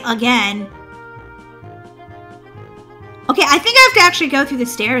died again. Okay, I think I have to actually go through the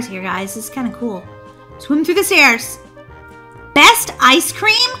stairs here, guys. This is kind of cool. Swim through the stairs. Best ice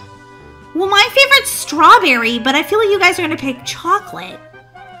cream? Well, my favorite's strawberry, but I feel like you guys are going to pick chocolate.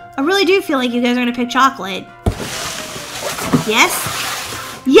 I really do feel like you guys are going to pick chocolate. Yes?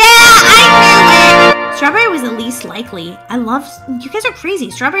 Yeah, I knew it! Strawberry was the least likely. I love... You guys are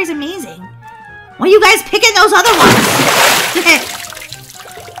crazy. Strawberry's amazing. Why are you guys picking those other ones?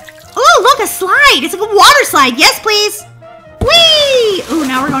 Oh, look, a slide. It's like a water slide. Yes, please. Whee! Ooh,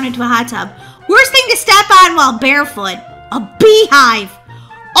 now we're going into a hot tub. Worst thing to step on while barefoot. A beehive.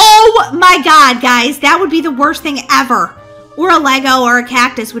 Oh my god, guys. That would be the worst thing ever. Or a Lego or a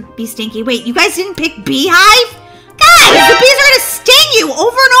cactus would be stinky. Wait, you guys didn't pick beehive? Guys, the bees are going to sting you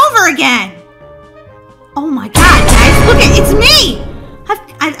over and over again. Oh my god, guys. Look, it's me.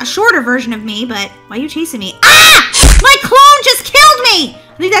 A shorter version of me, but why are you chasing me? Ah! My clone just killed me.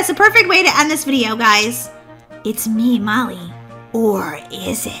 I think that's the perfect way to end this video, guys. It's me, Molly. Or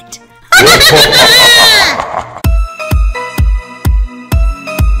is it?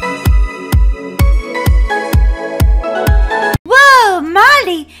 Whoa,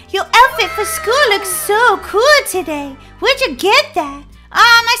 Molly, your outfit for school looks so cool today. Where'd you get that?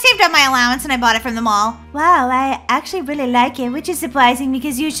 I saved up my allowance and I bought it from the mall. Wow, I actually really like it, which is surprising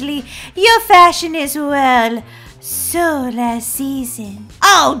because usually your fashion is, well, so last season.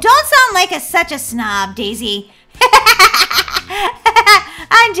 Oh, don't sound like such a snob, Daisy.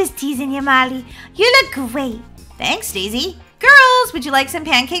 I'm just teasing you, Molly. You look great. Thanks, Daisy. Girls, would you like some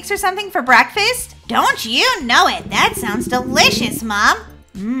pancakes or something for breakfast? Don't you know it? That sounds delicious, Mom.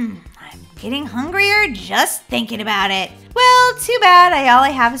 I'm getting hungrier just thinking about it. Well, too bad. All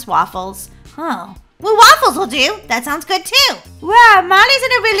I have is waffles. Oh. Well, waffles will do. That sounds good, too. Wow, Molly's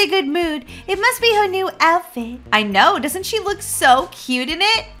in a really good mood. It must be her new outfit. I know. Doesn't she look so cute in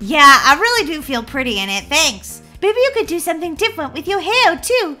it? Yeah, I really do feel pretty in it. Thanks. Maybe you could do something different with your hair,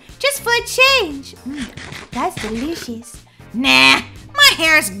 too. Just for a change. That's delicious. Nah, my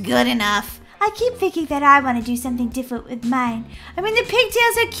hair's good enough. I keep thinking that I want to do something different with mine. I mean, the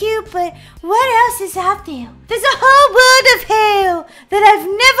pigtails are cute, but what else is out there? There's a whole world of hair that I've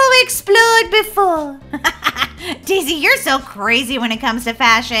never explored before. Daisy, you're so crazy when it comes to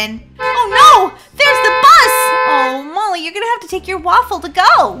fashion. Oh no, there's the bus. Oh, Molly, you're going to have to take your waffle to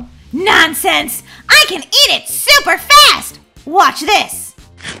go. Nonsense. I can eat it super fast. Watch this.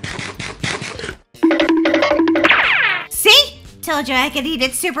 See? Told you I could eat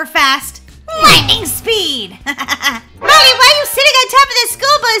it super fast. Lightning speed! Molly, why are you sitting on top of the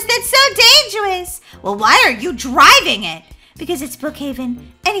school bus? That's so dangerous! Well, why are you driving it? Because it's Brookhaven.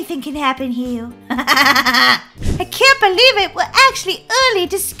 Anything can happen here. I can't believe it. We're actually early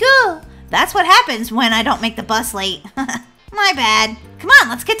to school. That's what happens when I don't make the bus late. My bad. Come on,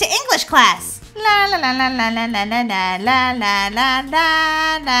 let's get to English class. La la la la la la la la la la la la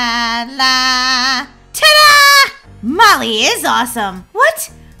la la la. Ta-da! Molly is awesome.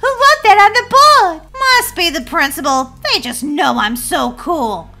 What? Who wrote that on the board? Must be the principal. They just know I'm so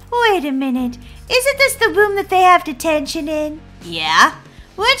cool. Wait a minute. Isn't this the room that they have detention in? Yeah.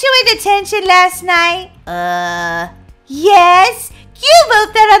 Weren't you in detention last night? Yes. You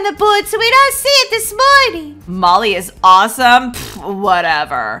wrote that on the board so we don't see it this morning. Molly is awesome. Pfft,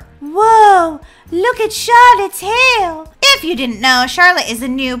 whatever. Whoa, look at Charlotte's hair. If you didn't know, Charlotte is a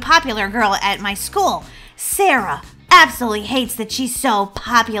new popular girl at my school. Sara absolutely hates that she's so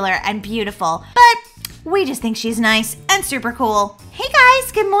popular and beautiful, but we just think she's nice and super cool. Hey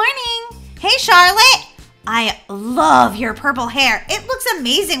guys, good morning. Hey Charlotte. I love your purple hair. It looks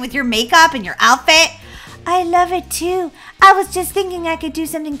amazing with your makeup and your outfit. I love it too. I was just thinking I could do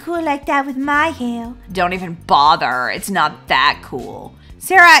something cool like that with my hair. Don't even bother. It's not that cool.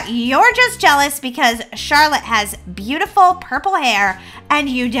 Sara, you're just jealous because Charlotte has beautiful purple hair and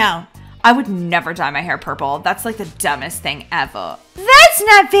you don't. I would never dye my hair purple. That's like the dumbest thing ever. That's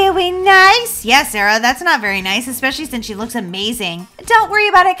not very nice. Yeah, Sara, that's not very nice, especially since she looks amazing. Don't worry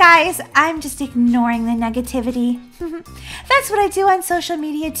about it, guys. I'm just ignoring the negativity. That's what I do on social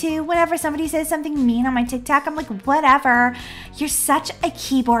media, too. Whenever somebody says something mean on my TikTok, I'm like, whatever. You're such a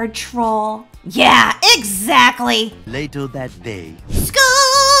keyboard troll. Yeah, exactly. Later that day.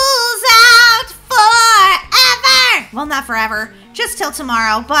 School's out forever. Well, not forever. Just till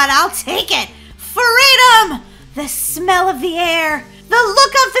tomorrow, but I'll take it. Freedom! The smell of the air. The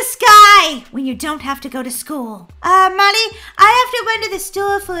look of the sky when you don't have to go to school. Molly, I have to run to the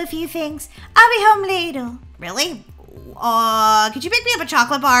store for a few things. I'll be home later. Really? Could you make me up a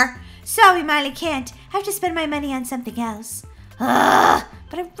chocolate bar? Sorry, Molly, can't. I have to spend my money on something else.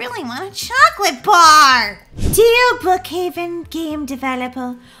 But I really want a chocolate bar. Dear Brookhaven game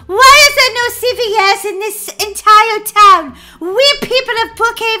developer, why is there no CVS in this entire town? We people of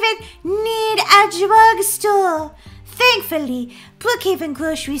Brookhaven need a drugstore. Thankfully, Brookhaven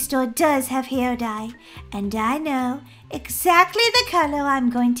grocery store does have hair dye, and I know exactly the color I'm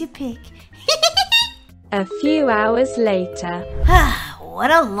going to pick. A few hours later. What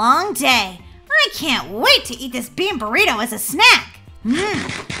a long day. I can't wait to eat this bean burrito as a snack.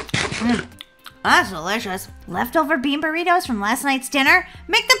 That's delicious. Leftover bean burritos from last night's dinner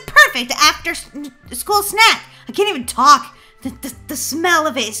make the perfect after school snack. I can't even talk. The smell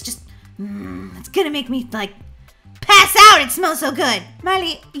of it is just, it's gonna make me like pass out. It smells so good.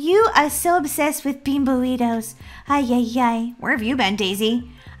 Molly, you are so obsessed with bean burritos. Ay, ay, ay. Where have you been,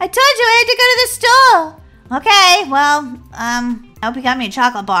 Daisy? I told you I had to go to the store. Okay, well, I hope you got me a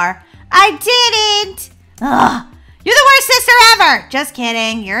chocolate bar. I didn't. Ugh. You're the worst sister ever! Just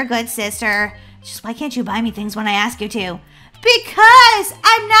kidding. You're a good sister. Just why can't you buy me things when I ask you to? Because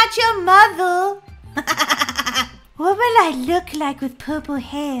I'm not your mother. What will I look like with purple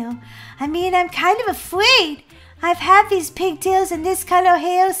hair? I mean, I'm kind of afraid. I've had these pigtails and this color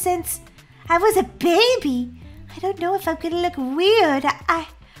hair since I was a baby. I don't know if I'm going to look weird.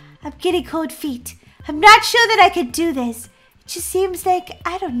 I'm getting cold feet. I'm not sure that I could do this. It just seems like,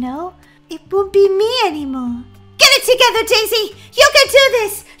 I don't know, it won't be me anymore. Get it together, Daisy! You can do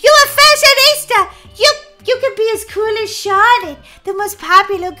this! You're a fashionista! You can be as cool as Charlotte, the most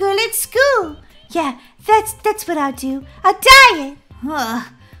popular girl at school. Yeah, that's what I'll do. I'll dye it.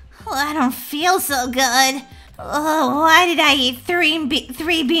 I don't feel so good. Why did I eat three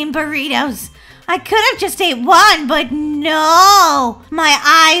bean burritos? I could have just ate one, but no! My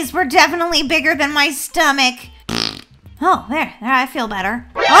eyes were definitely bigger than my stomach. Oh, there, I feel better.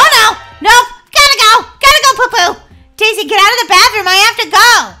 Oh no! Nope! Gotta go, poo-poo! Daisy, get out of the bathroom, I have to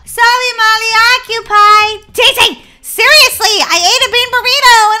go! Sorry, Molly, occupied. Daisy, seriously, I ate a bean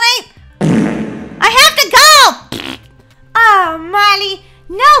burrito and I have to go! Oh, Molly,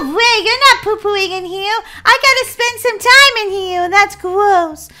 no way, you're not poo-pooing in here. I gotta spend some time in here, and that's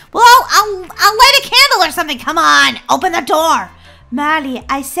gross. Well, I'll light a candle or something, come on, open the door. Molly,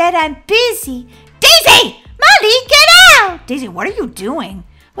 I said I'm busy. Daisy! Molly, get out! Daisy, what are you doing?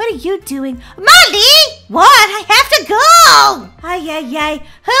 What are you doing? Molly! What? I have to go! Ay, ay, ay.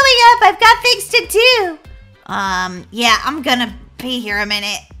 Hurry up, I've got things to do. Yeah, I'm gonna be here a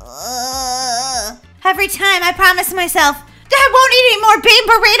minute. Every time I promise myself that I won't eat any more bean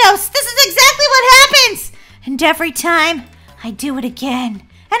burritos. This is exactly what happens. And every time, I do it again.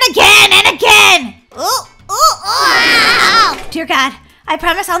 And again and again. Dear God, I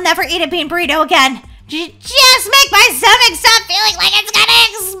promise I'll never eat a bean burrito again. Just make my stomach stop feeling like it's gonna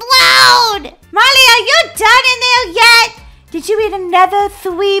explode! Molly, are you done in there yet? Did you eat another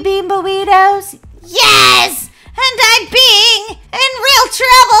 3 bean burritos? Yes! And I'm being in real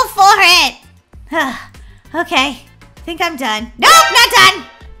trouble for it! Okay, think I'm done. Nope, not done!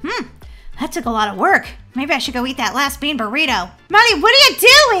 That took a lot of work. Maybe I should go eat that last bean burrito. Molly, what are you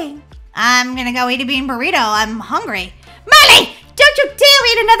doing? I'm gonna go eat a bean burrito. I'm hungry. Molly, don't you dare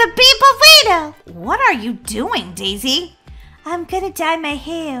eat another bean burrito! What are you doing, Daisy? I'm gonna dye my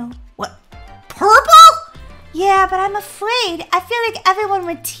hair. What, purple? Yeah, but I'm afraid. I feel like everyone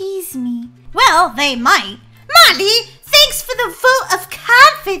would tease me. Well, they might. Molly, thanks for the vote of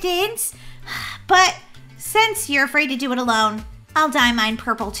confidence. But since you're afraid to do it alone, I'll dye mine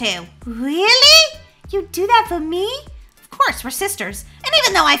purple too. Really? You do that for me? Of course, we're sisters. And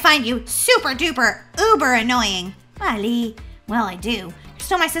even though I find you super duper uber annoying, Molly, well, I do. You're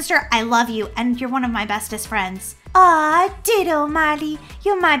still my sister, I love you, and you're one of my bestest friends. Aw, ditto, Molly.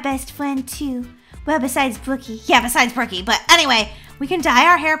 You're my best friend too. Well, besides Brookie. Yeah, besides Brookie. But anyway, we can dye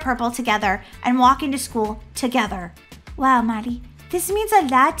our hair purple together and walk into school together. Wow, Molly. This means a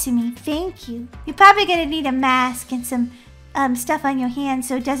lot to me. Thank you. You're probably gonna need a mask and some stuff on your hands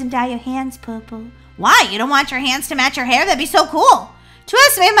so it doesn't dye your hands purple. Why? You don't want your hands to match your hair? That'd be so cool.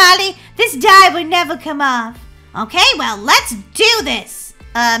 Trust me, Molly. This dye would never come off. Okay, well, let's do this.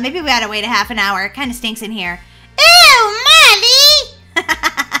 Maybe we ought to wait a half an hour. It kind of stinks in here. Ew, Molly!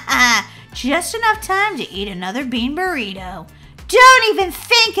 Just enough time to eat another bean burrito. Don't even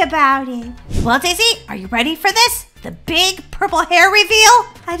think about it. Well, Daisy, are you ready for this? The big purple hair reveal?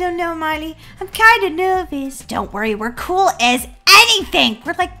 I don't know, Molly. I'm kind of nervous. Don't worry, we're cool as anything.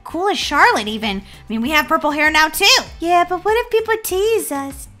 We're like cool as Charlotte even. I mean, we have purple hair now too. Yeah, but what if people tease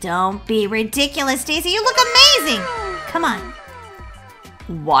us? Don't be ridiculous, Daisy. You look amazing. Come on.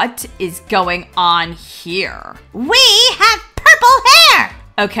 What is going on here? We have purple hair.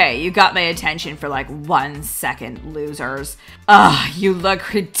 Okay, you got my attention for like 1 second, losers. Ugh, you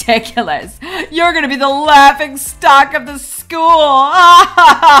look ridiculous. You're gonna be the laughing stock of the school. What?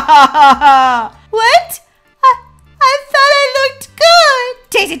 I thought I looked good.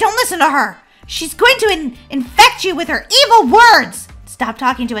 Daisy, don't listen to her. She's going to infect you with her evil words. Stop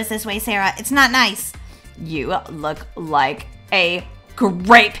talking to us this way, Sarah. It's not nice. You look like a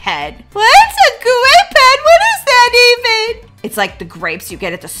grape head. What's a grape head? What is that even? It's like the grapes you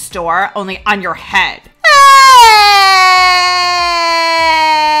get at the store, only on your head.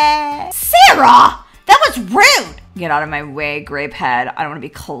 Sarah! That was rude! Get out of my way, grape head. I don't want to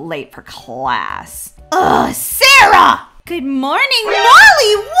be late for class. Ugh, Sarah! Good morning,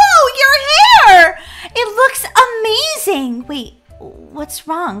 Molly! Whoa, your hair! It looks amazing! Wait, what's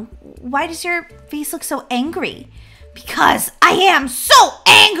wrong? Why does your face look so angry? Because I am so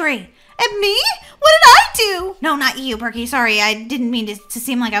angry! At me? What did I do? No, not you, Brookie. Sorry, I didn't mean to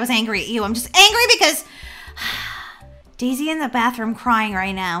seem like I was angry at you. I'm just angry because Daisy in the bathroom crying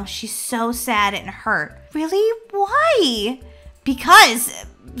right now. She's so sad and hurt. Really? Why? Because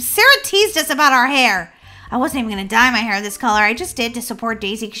Sarah teased us about our hair. I wasn't even going to dye my hair this color. I just did to support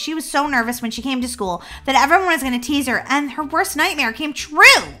Daisy because she was so nervous when she came to school that everyone was going to tease her, and her worst nightmare came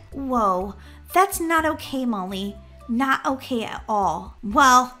true. Whoa, that's not okay, Molly. Not okay at all.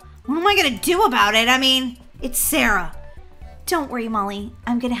 Well, what am I gonna do about it? I mean, it's Sarah. Don't worry, Molly.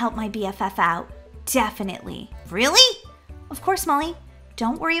 I'm gonna help my BFF out. Definitely. Really? Of course, Molly.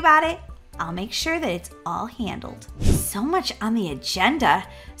 Don't worry about it. I'll make sure that it's all handled. So much on the agenda.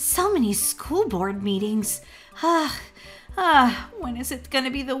 So many school board meetings. When is it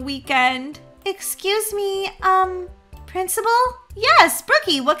gonna be the weekend? Excuse me, principal? Yes,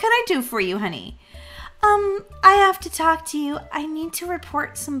 Brookie, what can I do for you, honey? I have to talk to you. I need to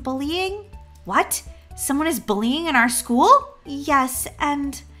report some bullying. What? Someone is bullying in our school? Yes,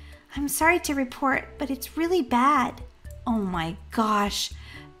 and I'm sorry to report, but it's really bad. Oh my gosh,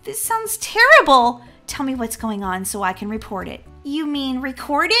 this sounds terrible. Tell me what's going on so I can report it. You mean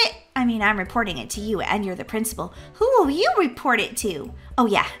record it? I mean, I'm reporting it to you and you're the principal. Who will you report it to? Oh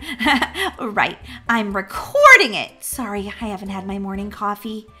yeah, right, I'm recording it. Sorry, I haven't had my morning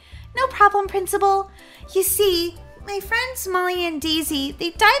coffee. No problem, Principal. You see, my friends Molly and Daisy, they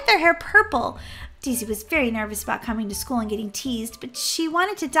dyed their hair purple. Daisy was very nervous about coming to school and getting teased, but she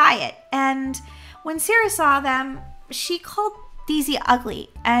wanted to dye it. And when Sarah saw them, she called Daisy ugly.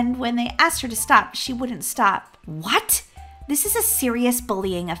 And when they asked her to stop, she wouldn't stop. What? This is a serious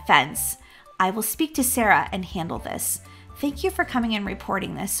bullying offense. I will speak to Sarah and handle this. Thank you for coming and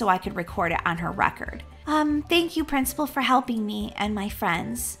reporting this so I could record it on her record. Thank you, Principal, for helping me and my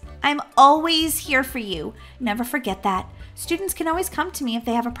friends. I'm always here for you. Never forget that. Students can always come to me if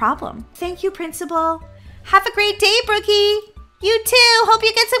they have a problem. Thank you, Principal. Have a great day, Brookie. You too. Hope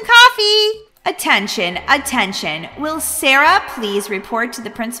you get some coffee. Attention, attention. Will Sarah please report to the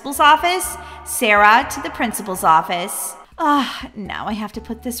principal's office? Sarah to the principal's office. Now I have to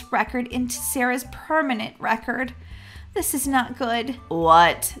put this record into Sarah's permanent record. This is not good.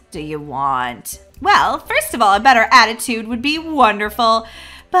 What do you want? Well, first of all, a better attitude would be wonderful,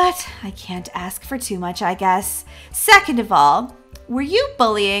 but I can't ask for too much, I guess. Second of all, were you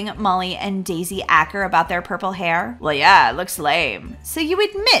bullying Molly and Daisy Acker about their purple hair? Well, yeah, it looks lame. So you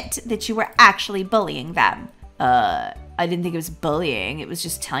admit that you were actually bullying them? I didn't think it was bullying. It was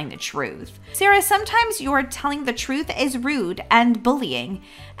just telling the truth. Sarah, sometimes your telling the truth is rude and bullying,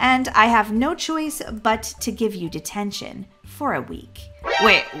 and I have no choice but to give you detention for a week.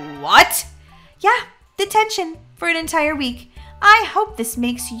 Wait, what? Yeah, detention for an entire week. I hope this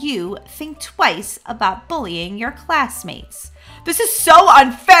makes you think twice about bullying your classmates. This is so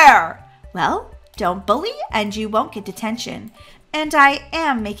unfair! Well, don't bully and you won't get detention. And I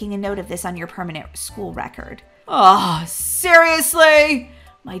am making a note of this on your permanent school record. Oh, seriously?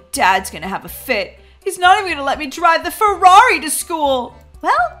 My dad's gonna have a fit. He's not even gonna let me drive the Ferrari to school.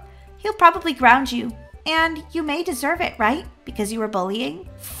 Well, he'll probably ground you. And you may deserve it, right? Because you were bullying?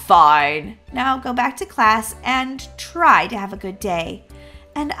 Fine. Now go back to class and try to have a good day.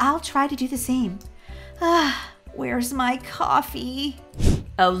 And I'll try to do the same. Where's my coffee?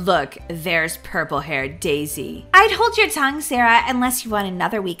 Oh, look, there's purple-haired Daisy. I'd hold your tongue, Sarah, unless you want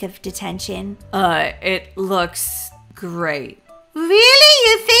another week of detention. It looks great. Really?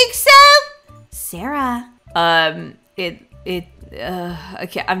 You think so? Sarah. Okay,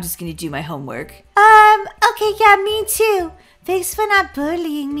 I'm just gonna do my homework. Okay, yeah, me too. Thanks for not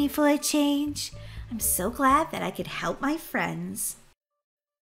bullying me for a change. I'm so glad that I could help my friends.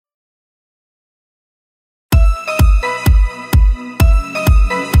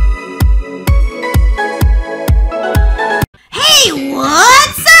 Hey,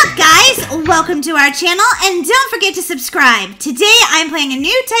 what's up, guys? Welcome to our channel, and don't forget to subscribe. Today, I'm playing a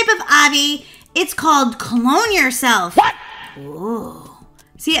new type of obby. It's called Clone Yourself. What? Ooh.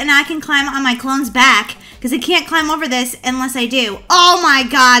 See, and I can climb on my clone's back, because I can't climb over this unless I do. Oh my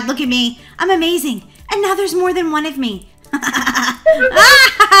god, look at me. I'm amazing. And now there's more than one of me. Woohoo,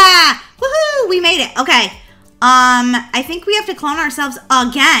 we made it. Okay. I think we have to clone ourselves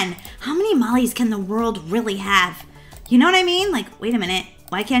again. How many Mollys can the world really have? You know what I mean? Like, wait a minute.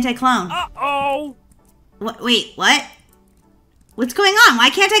 Why can't I clone? Uh-oh. Wait, what? What's going on? Why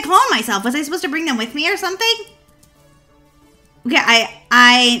can't I clone myself? Was I supposed to bring them with me or something? Okay,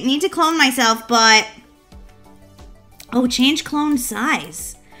 I need to clone myself, but... Oh, change clone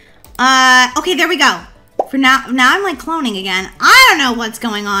size. Okay, there we go. For now I'm like cloning again. I don't know what's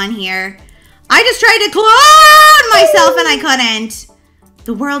going on here. I just tried to clone myself and I couldn't.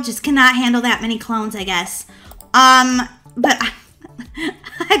 The world just cannot handle that many clones, I guess. But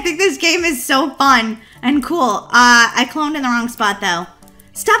I think this game is so fun and cool. I cloned in the wrong spot though.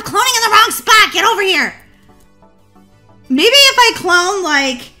 Stop cloning in the wrong spot! Get over here! Maybe if I clone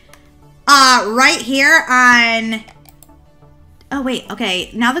like, right here on... Oh wait,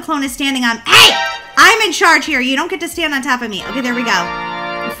 okay. Now the clone is standing on... Hey! I'm in charge here. You don't get to stand on top of me. Okay, there we go.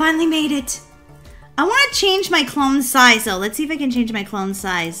 I finally made it. I want to change my clone size though. Let's see if I can change my clone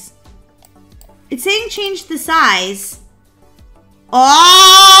size. It's saying change the size.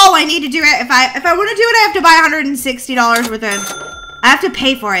 Oh, I need to do it. If I want to do it, I have to buy $160 worth of... I have to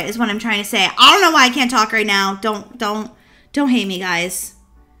pay for it is what I'm trying to say. I don't know why I can't talk right now. Don't hate me, guys.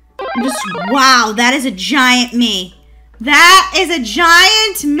 Wow, that is a giant me. That is a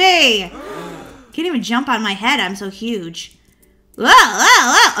giant me. Can't even jump on my head. I'm so huge. Whoa,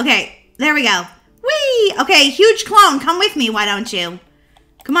 whoa, whoa. Okay, there we go. Whee! Okay, huge clone, come with me, why don't you?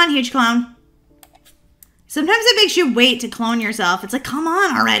 Come on, huge clone. Sometimes it makes you wait to clone yourself. It's like, come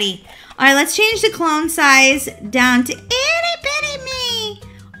on already. All right, let's change the clone size down to itty bitty me.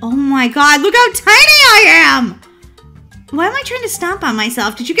 Oh my god, look how tiny I am. Why am I trying to stomp on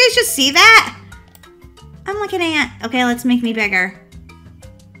myself? Did you guys just see that? I'm like an ant. Okay, let's make me bigger.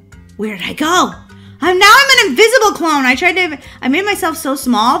 Where did I go? Now I'm an invisible clone. I made myself so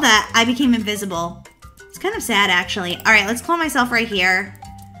small that I became invisible. It's kind of sad, actually. All right, let's clone myself right here.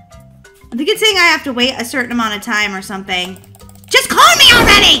 I think it's saying I have to wait a certain amount of time or something. Just clone me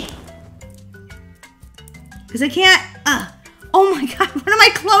already! Because I can't... oh my god, what am I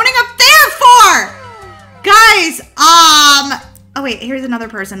cloning up there for? Guys, oh wait, here's another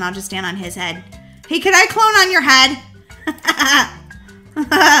person. I'll just stand on his head. Hey, can I clone on your head?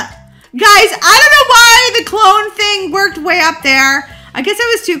 Guys, I don't know why the clone thing worked way up there. I guess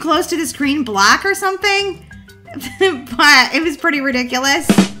I was too close to this green block or something. But it was pretty ridiculous.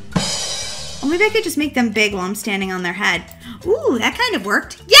 Or maybe I could just make them big while I'm standing on their head. Ooh, that kind of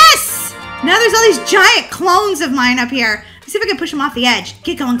worked. Yes! Now there's all these giant clones of mine up here. Let's see if I can push them off the edge.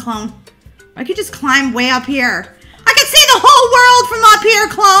 Get going, clone. I could just climb way up here. I could see the whole world from up here,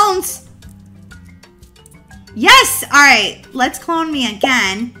 clones. Yes. All right. Let's clone me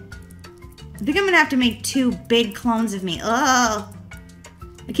again. I think I'm going to have to make 2 big clones of me. Oh.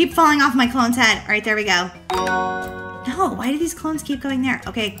 I keep falling off my clone's head. All right, there we go. No, why do these clones keep going there?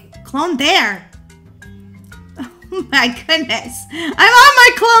 Okay, clone there. Oh my goodness. I'm on my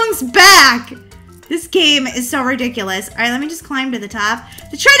clone's back. This game is so ridiculous. All right, let me just climb to the top.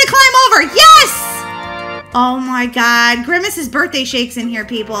 To try to climb over. Yes! Oh my God. Grimace's birthday shake's in here,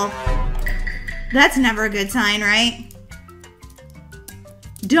 people. That's never a good sign, right?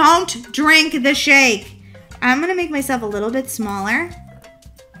 Don't drink the shake. I'm going to make myself a little bit smaller.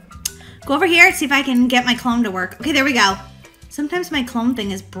 Go over here, see if I can get my clone to work. Okay, there we go. Sometimes my clone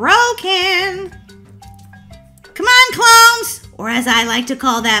thing is broken. Come on, clones! Or as I like to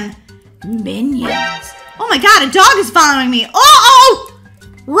call them, minions. Oh my God, a dog is following me. Uh-oh!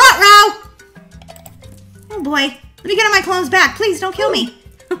 Ruh-roh! Oh boy. Let me get on my clone's back. Please, don't kill me.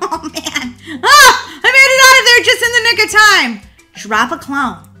 Oh man. Ah! I made it out of there just in the nick of time. Drop a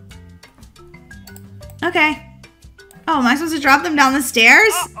clone. Okay. Oh, am I supposed to drop them down the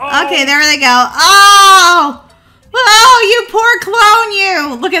stairs? Okay, there they go. Oh! Oh, you poor clone,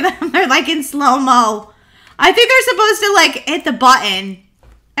 you! Look at them. They're like in slow-mo. I think they're supposed to like hit the button.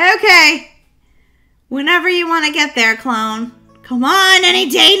 Okay. Whenever you want to get there, clone. Come on, any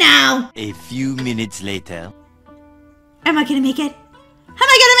day now. A few minutes later. Am I gonna make it? Am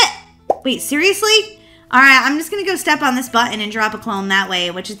I gonna make... Wait, seriously? Alright, I'm just gonna go step on this button and drop a clone that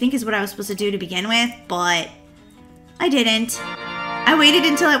way, which I think is what I was supposed to do to begin with, but I didn't. I waited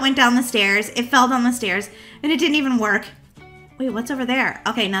until it went down the stairs. It fell down the stairs, and it didn't even work. Wait, what's over there?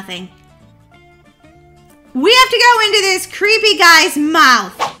 Okay, nothing. We have to go into this creepy guy's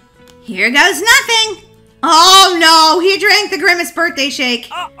mouth. Here goes nothing. Oh no, he drank the Grimace birthday shake.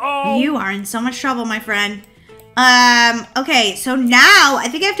 Uh-oh. You are in so much trouble, my friend. Okay, so now I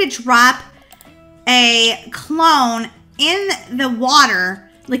think I have to drop a clone in the water,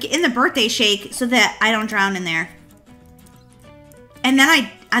 like in the birthday shake, so that I don't drown in there. And then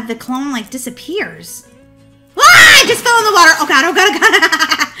the clone like disappears. Ah, I just fell in the water. Oh God, oh God, oh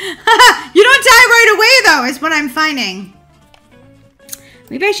God. You don't die right away though, is what I'm finding.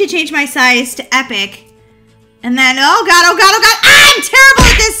 Maybe I should change my size to epic. And then, oh God, oh God, oh God. Ah, I'm terrible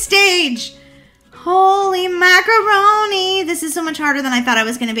at this stage. Holy macaroni. This is so much harder than I thought it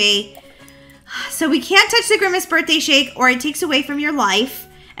was going to be. So we can't touch the Grimace birthday shake or it takes away from your life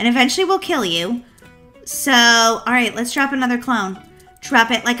and eventually will kill you. So, all right, let's drop another clone. Drop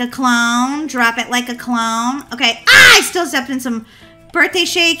it like a clone. Drop it like a clone. Okay. Ah, I still stepped in some birthday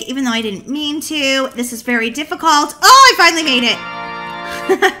shake even though I didn't mean to. This is very difficult. Oh, I finally made it.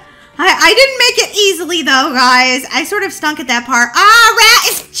 I didn't make it easily though, guys. I sort of stunk at that part. Ah, rat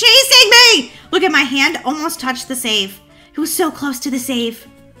is chasing me. Look at my hand almost touched the save. It was so close to the save.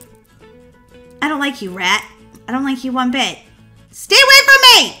 I don't like you, rat. I don't like you one bit. Stay away from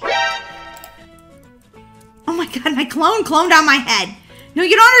me! Oh my God, my clone cloned on my head. No,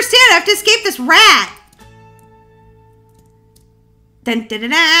 you don't understand. I have to escape this rat. Dun, dun, dun,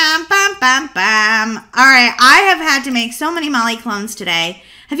 dun, bam, bam, bam. All right, I have had to make so many Molly clones today.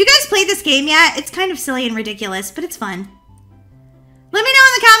 Have you guys played this game yet? It's kind of silly and ridiculous, but it's fun. Let me know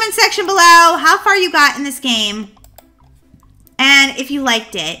in the comment section below how far you got in this game and if you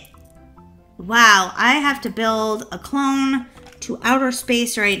liked it. Wow, I have to build a clone to outer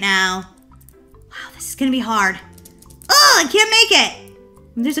space right now. Wow, this is gonna be hard. Oh, I can't make it.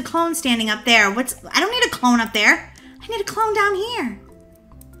 There's a clone standing up there. I don't need a clone up there. I need a clone down here.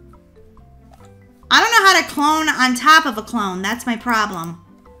 I don't know how to clone on top of a clone. That's my problem.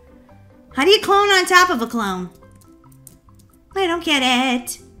 How do you clone on top of a clone? I don't get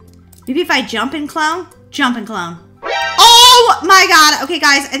it. Maybe if I jump and clone? Jump and clone. Oh my God. Okay,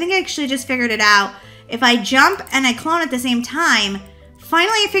 guys, I think I actually just figured it out. If I jump and I clone at the same time,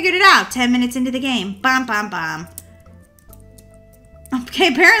 finally I figured it out 10 minutes into the game. Bam, bam, bam. Okay,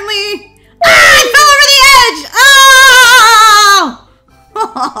 apparently. Ah, I fell over the edge. Oh!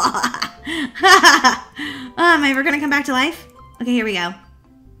 Am I ever going to come back to life? Okay, here we go.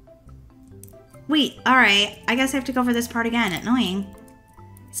 Wait, all right. I guess I have to go for this part again. Annoying.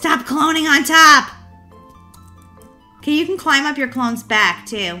 Stop cloning on top. Okay, you can climb up your clone's back,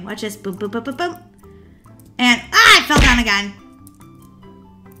 too. Watch this. Boom, boom, boom, boom, boom. And, I fell down again.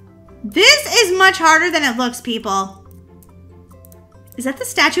 This is much harder than it looks, people. Is that the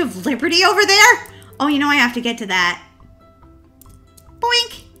Statue of Liberty over there? Oh, you know I have to get to that.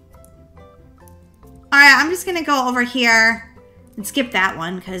 Boink. All right, I'm just going to go over here and skip that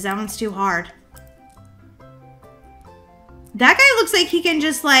one because that one's too hard. That guy looks like he can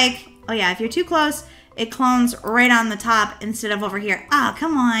just like, oh yeah, if you're too close, it clones right on the top instead of over here. Oh,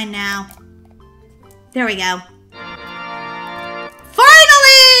 come on now. There we go.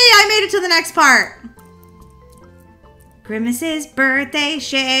 Finally! I made it to the next part. Grimace's birthday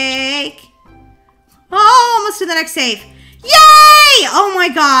shake. Oh, almost to the next save. Yay! Oh my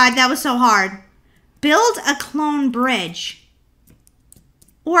god, that was so hard. Build a clone bridge.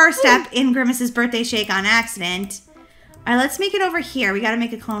 Or step in Grimace's birthday shake on accident. Alright, let's make it over here. We gotta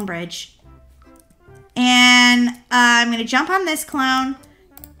make a clone bridge. And I'm gonna jump on this clone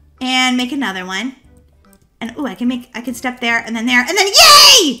and make another one. And ooh, I can step there and then there and then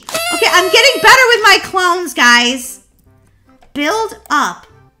yay! Okay, I'm getting better with my clones, guys. Build up.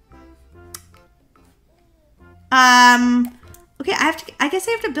 Okay, I guess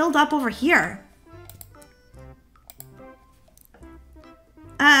I have to build up over here.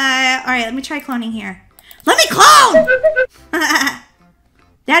 Alright, let me try cloning here. Let me clone!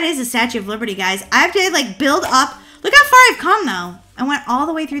 That is a Statue of Liberty, guys. I have to, like, build up. Look how far I've come, though. I went all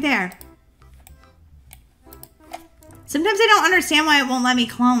the way through there. Sometimes I don't understand why it won't let me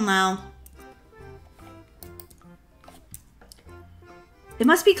clone, though. It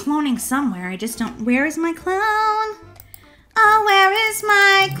must be cloning somewhere. I just don't... Where is my clone? Oh, where is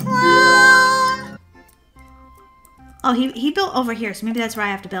my clone? Oh, he built over here, so maybe that's where I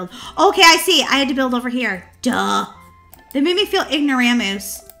have to build. Okay, I see. I had to build over here. Duh. That made me feel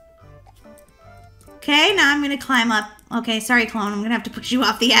ignoramus. Okay, now I'm going to climb up. Okay, sorry, clone. I'm going to have to push you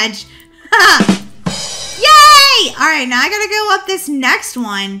off the edge. Ha! Yay! All right, now I got to go up this next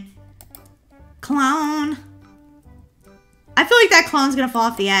one. Clone. I feel like that clone's going to fall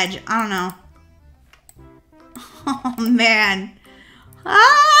off the edge. I don't know. Oh, man.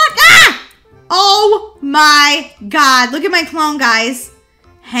 Ah! Oh, my God. Look at my clone, guys.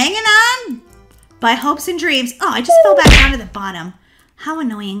 Hanging on by hopes and dreams. Oh, I just fell back down to the bottom. How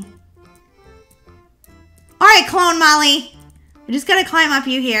annoying. All right, clone Molly. I just got to climb up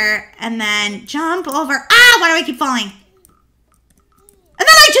you here and then jump over. Ah, why do I keep falling? And then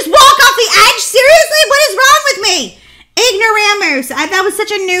I just walk off the edge? Seriously? What is wrong with me? Ignoramus. That was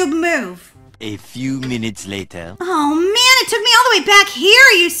such a noob move. A few minutes later. Oh, man, it took me all the way back here.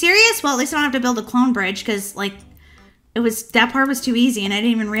 Are you serious? Well, at least I don't have to build a clone bridge because, like, that part was too easy and I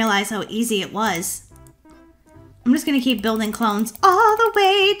didn't even realize how easy it was. I'm just going to keep building clones all the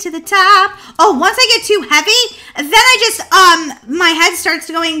way to the top. Oh, once I get too heavy, then I just, my head starts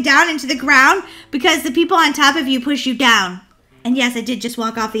going down into the ground because the people on top of you push you down. And yes, I did just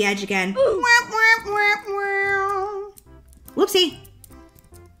walk off the edge again. Whoopsie.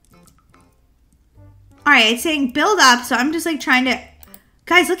 All right, it's saying build up, so I'm just like trying to...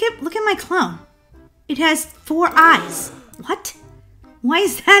 Guys, look at my clone. It has 4 eyes. What? Why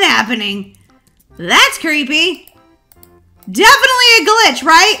is that happening? That's creepy. Definitely a glitch,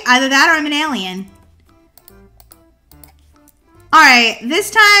 right? Either that or I'm an alien. All right,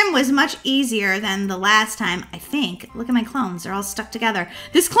 this time was much easier than the last time, I think. Look at my clones. They're all stuck together.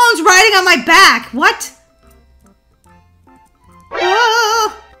 This clone's riding on my back. What?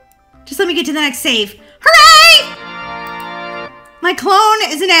 Oh! Just let me get to the next save. Hooray! My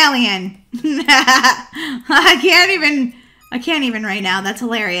clone is an alien. I can't even right now. That's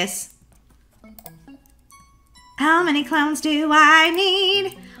hilarious. How many clones do I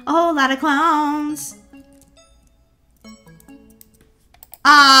need? A whole lot of clones.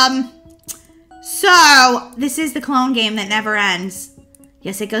 So this is the clone game that never ends.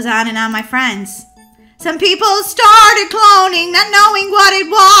 Yes, it goes on and on, my friends. Some people started cloning, not knowing what it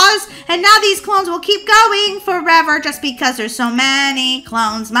was, and now these clones will keep going forever just because there's so many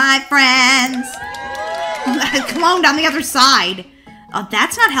clones, my friends. Cloned on the other side. Oh,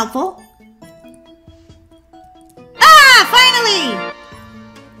 that's not helpful. Ah, finally!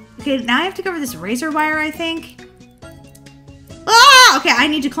 Okay, now I have to go over this razor wire, I think. Ah, okay, I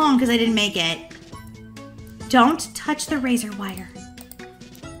need to clone because I didn't make it. Don't touch the razor wire.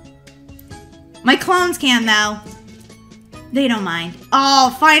 My clones can, though. They don't mind.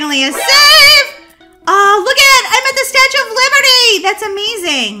 Oh, finally a save! Oh, look at it! I'm at the Statue of Liberty! That's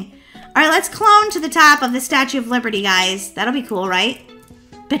amazing. All right, let's clone to the top of the Statue of Liberty, guys. That'll be cool, right?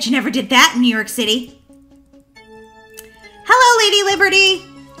 Bet you never did that in New York City. Hello, Lady Liberty.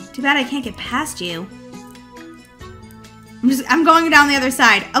 Too bad I can't get past you. I'm going down the other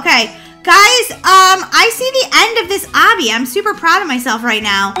side. Okay. Guys, I see the end of this obby. I'm super proud of myself right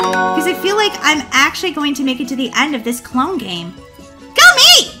now because I feel like I'm actually going to make it to the end of this clone game. Go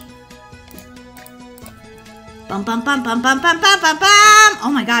me! Bum, bum, bum, bum, bum, bum, bum, bum, bum. Oh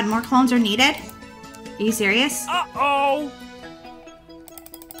my God, more clones are needed? Are you serious? Uh-oh.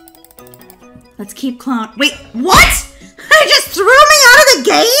 Let's keep clone. Wait, what? It just threw me out of the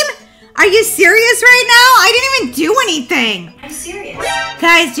game? Are you serious right now? I didn't even do anything. I'm serious.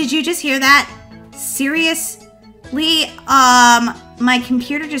 Guys, did you just hear that? Seriously? My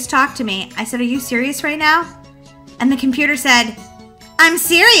computer just talked to me. I said, are you serious right now? And the computer said, I'm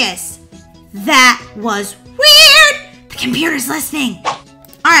serious. That was weird. The computer's listening.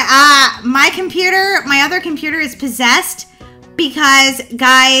 All right, my other computer is possessed because,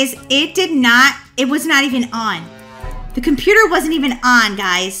 guys, it was not even on. The computer wasn't even on,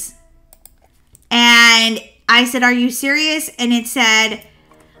 guys. And I said, are you serious? And it said,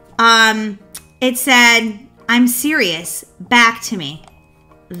 I'm serious, back to me.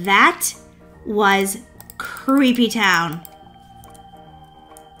 That was creepy town.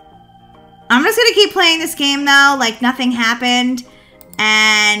 I'm just gonna keep playing this game though, like nothing happened,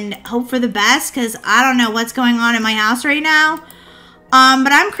 and hope for the best, because I don't know what's going on in my house right now.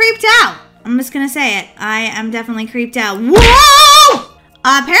 But I'm creeped out. I'm just gonna say it. I am definitely creeped out. Whoa!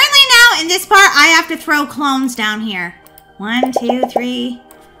 Apparently now in this part, I have to throw clones down here. 1, 2, 3.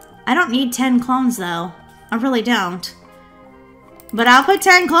 I don't need 10 clones though. I really don't. But I'll put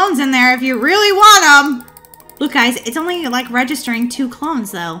 10 clones in there if you really want them. Look guys, it's only like registering 2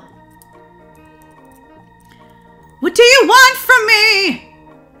 clones though. What do you want from me?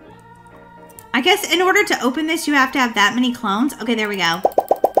 I guess in order to open this, you have to have that many clones. Okay, there we go.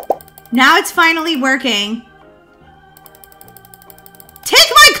 Now it's finally working. Take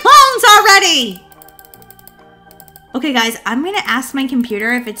my clones already! Okay, guys, I'm gonna ask my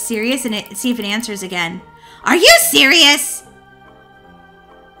computer if it's serious and see if it answers again. Are you serious?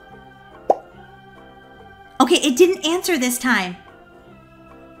 Okay, it didn't answer this time.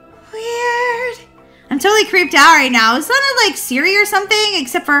 Weird. I'm totally creeped out right now. It sounded like Siri or something,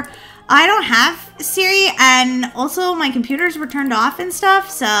 except for I don't have Siri, and also my computers were turned off and stuff,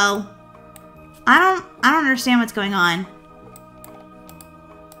 so I don't understand what's going on.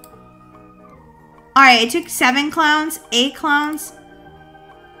 All right, it took 7 clones, 8 clones.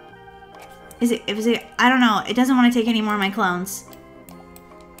 I don't know. It doesn't want to take any more of my clones.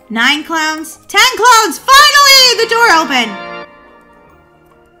 9 clones, 10 clones. Finally, the door opened.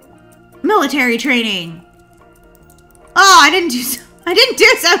 Military training. Oh, I didn't do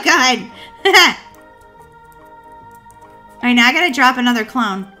so good. All right, now I gotta drop another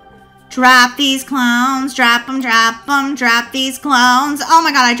clone. Drop these clones, drop them, drop them, drop these clones. Oh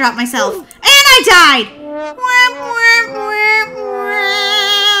my god, I dropped myself. And I died!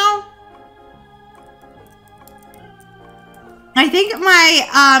 I think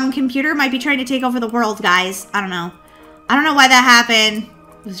my computer might be trying to take over the world, guys. I don't know. I don't know why that happened.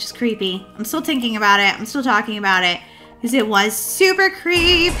 It was just creepy. I'm still thinking about it. I'm still talking about it. Because it was super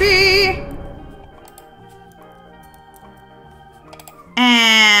creepy.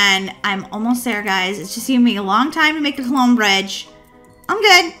 And I'm almost there, guys. It's just gonna be a long time to make the clone bridge. I'm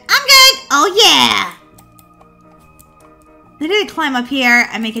good. I'm good. Oh, yeah. I need to climb up here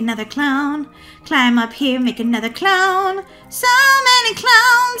and make another clone. Climb up here, make another clone. So many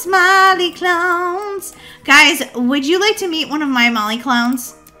clones, Molly clones. Guys, would you like to meet one of my Molly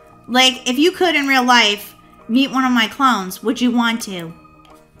clones? Like, if you could in real life meet one of my clones, would you want to?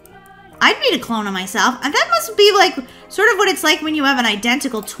 I'd meet a clone of myself. And that must be like sort of what it's like when you have an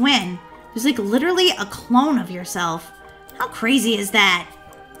identical twin. There's like literally a clone of yourself. How crazy is that?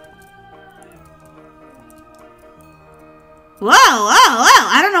 Whoa, whoa, whoa.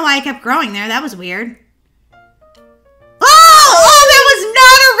 I don't know why I kept growing there. That was weird. Oh, that was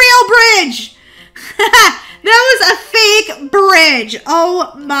not a real bridge. That was a fake bridge.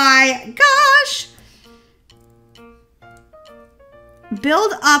 Oh my gosh.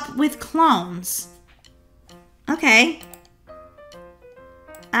 Build up with clones. Okay.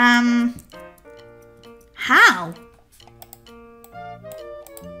 How?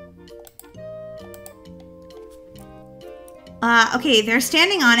 Okay, they're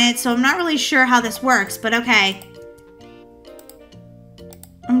standing on it, so I'm not really sure how this works, but okay.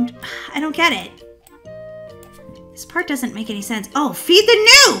 I don't get it. This part doesn't make any sense. Oh, feed the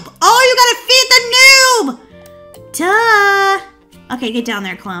noob! Oh, you gotta feed the noob! Duh! Okay, get down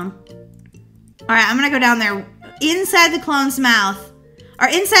there, clone. Alright, I'm gonna go down there inside the clone's mouth. Or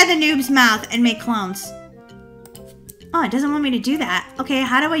inside the noob's mouth and make clones. Oh, it doesn't want me to do that. Okay,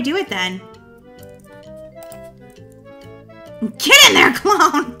 how do I do it then? Get in there,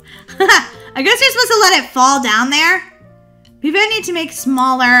 clone! I guess you're supposed to let it fall down there. Maybe I need to make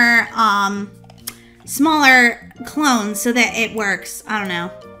smaller clones so that it works. I don't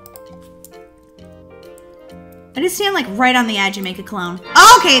know. I just stand like right on the edge and make a clone.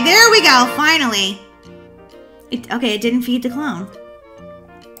 Okay, there we go, finally. Okay, it didn't feed the clone.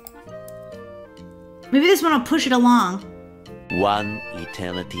 Maybe this one will push it along. One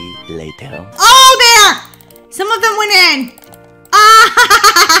eternity later. Oh, there! Some of them went in.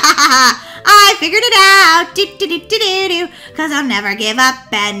 Ah, I figured it out. Do, do, do, do, do, do. Cause I'll never give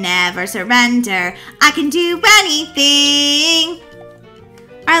up and never surrender. I can do anything.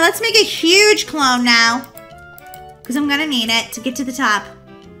 All right, let's make a huge clone now. Cause I'm gonna need it to get to the top.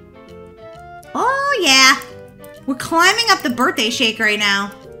 Oh yeah. We're climbing up the birthday shake right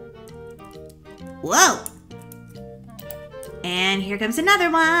now. Whoa. And here comes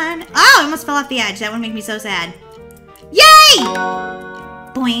another one. Oh, I almost fell off the edge. That would make me so sad. Yay!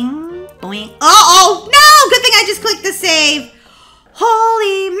 Boing, boing. Uh-oh! No! Good thing I just clicked the save.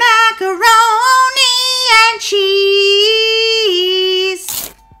 Holy macaroni and cheese.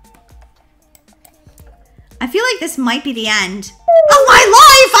 I feel like this might be the end. Oh, my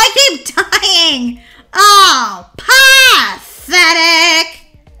life! I keep dying! Oh, pathetic!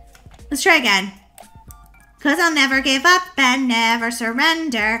 Let's try again. Cause I'll never give up and never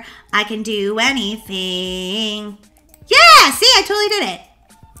surrender. I can do anything. Yeah, see, I totally did it.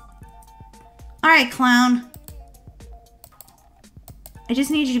 All right, clown. I just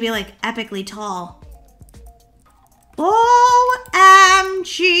need you to be like epically tall.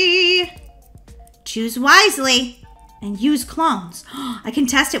 OMG. Choose wisely and use clones. I can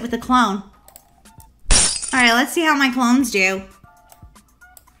test it with the clone. All right, let's see how my clones do.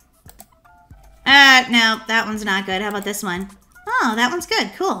 No, that one's not good. How about this one? Oh, that one's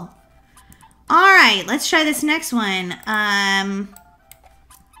good. Cool. All right, let's try this next one. I'm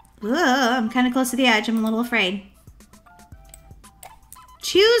kind of close to the edge. I'm a little afraid.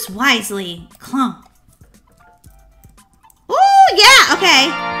 Choose wisely. Clone. Oh, yeah, okay.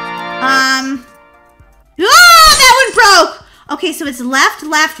 Oh, that one broke. Okay, so it's left,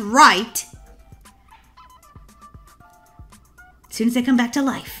 left, right. As soon as they come back to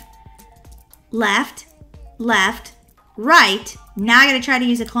life. Left, left, right. Now I gotta try to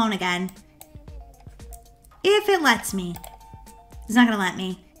use a clone again. If it lets me. It's not gonna let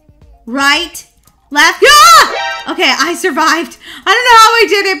me. Right, left. Ah! Okay, I survived. I don't know how I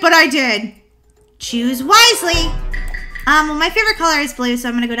did it, but I did. Choose wisely. Well, my favorite color is blue, so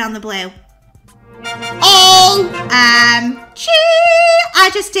I'm gonna go down the blue. OMG! I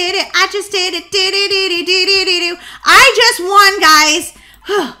just did it. I just did it. I just won, guys.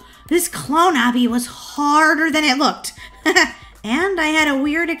 This clone obby was harder than it looked. And I had a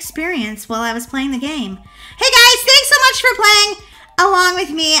weird experience while I was playing the game. Hey guys, thanks so much for playing along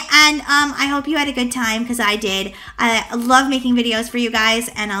with me. And I hope you had a good time, because I did. I love making videos for you guys,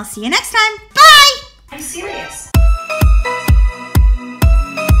 and I'll see you next time. Bye! I'm serious.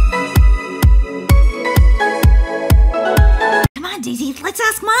 Come on, Daisy, let's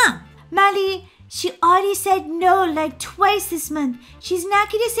ask Mom. Molly, she already said no like twice this month. She's not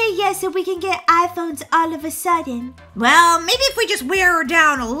gonna say yes so we can get iPhones all of a sudden. Well, maybe if we just wear her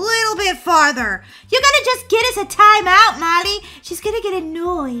down a little bit farther. You gotta just get us a timeout, Molly. She's gonna get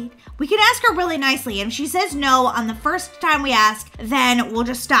annoyed. We can ask her really nicely, and if she says no on the first time we ask, then we'll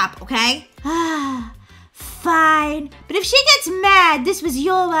just stop, okay? Ah, fine. But if she gets mad, this was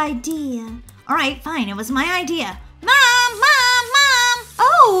your idea. All right, fine, it was my idea. Mom, Mom, Mom!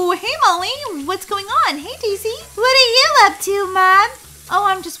 Oh, hey, Molly. What's going on? Hey, Daisy. What are you up to, Mom? Oh,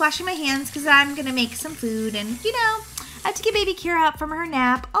 I'm just washing my hands because I'm going to make some food and, you know, I have to get baby Kira up from her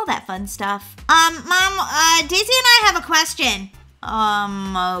nap, all that fun stuff. Mom, Daisy and I have a question.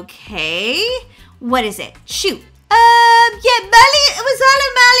 Okay. What is it? Shoot. Yeah, Molly, it was all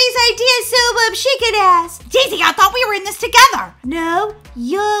of Molly's idea, so, she could ask. Daisy, I thought we were in this together. No,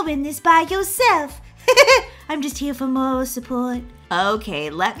 you're in this by yourself. I'm just here for moral support. Okay,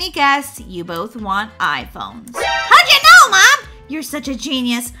 let me guess. You both want iPhones. How'd you know, Mom? You're such a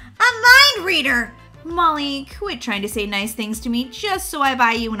genius. A mind reader. Molly, quit trying to say nice things to me just so I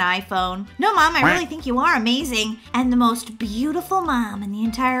buy you an iPhone. No, Mom, I really think you are amazing. And the most beautiful mom in the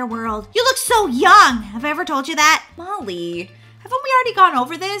entire world. You look so young. Have I ever told you that? Molly, haven't we already gone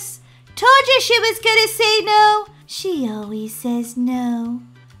over this? Told you she was gonna say no. She always says no.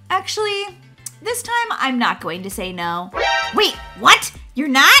 Actually, this time I'm not going to say no. Wait, what? You're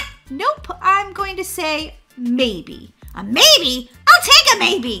not? Nope, I'm going to say maybe. A maybe? I'll take a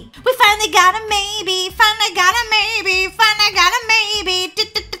maybe. We finally got a maybe. Finally got a maybe. Finally got a maybe.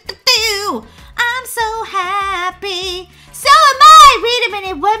 Do. I'm so happy. So am I. Wait a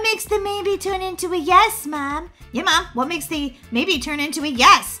minute. What makes the maybe turn into a yes, Mom? Yeah, Mom. What makes the maybe turn into a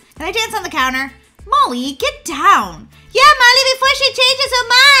yes? Can I dance on the counter? Molly, get down. Yeah, Molly, before she changes her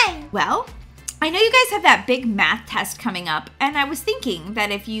mind. Well, I know you guys have that big math test coming up, and I was thinking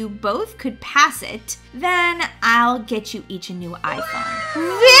that if you both could pass it, then I'll get you each a new iPhone.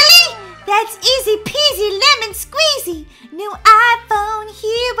 Really? That's easy peasy lemon squeezy. New iPhone,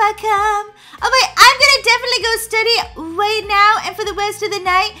 here I come. Oh wait, I'm gonna definitely go study right now and for the rest of the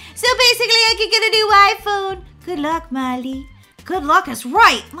night. So basically I can get a new iPhone. Good luck, Molly. Good luck is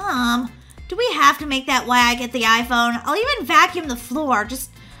right, Mom. Do we have to make that why I get the iPhone? I'll even vacuum the floor.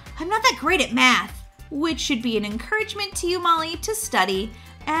 I'm not that great at math. Which should be an encouragement to you, Molly, to study.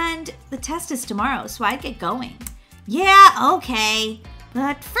 And the test is tomorrow, so I'd get going. Yeah, okay.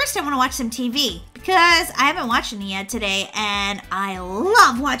 But first I want to watch some TV because I haven't watched any yet today and I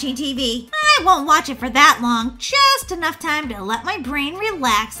love watching TV. I won't watch it for that long, just enough time to let my brain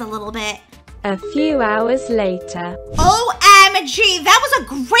relax a little bit. A few hours later. OMG, that was a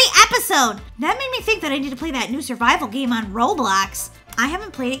great episode. That made me think that I need to play that new survival game on Roblox. I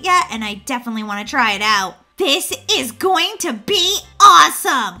haven't played it yet and I definitely want to try it out. This is going to be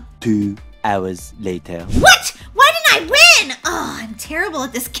awesome. 2 hours later. What? Why didn't I win? Oh, I'm terrible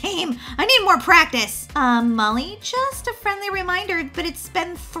at this game. I need more practice. Molly, just a friendly reminder, but it's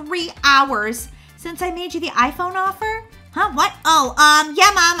been 3 hours since I made you the iPhone offer. Huh, what? Oh,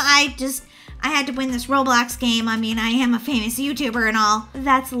 yeah, Mom, I had to win this Roblox game. I mean, I am a famous YouTuber and all.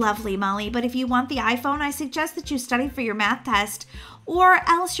 That's lovely, Molly, but if you want the iPhone, I suggest that you study for your math test or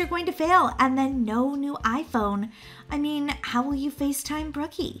else you're going to fail and then no new iPhone. I mean, how will you FaceTime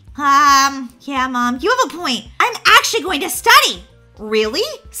Brookie? Yeah, Mom, you have a point. I'm actually going to study. Really?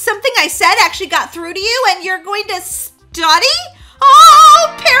 Something I said actually got through to you and you're going to study?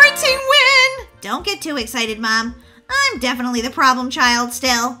 Oh, parenting win! Don't get too excited, Mom. I'm definitely the problem child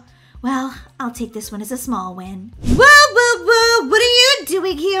still. Well, I'll take this one as a small win. Whoa, what are you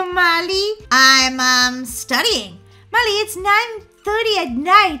doing here, Molly? I'm, studying. Molly, it's 9:30 at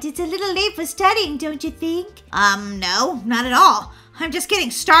night. It's a little late for studying, don't you think? No, not at all. I'm just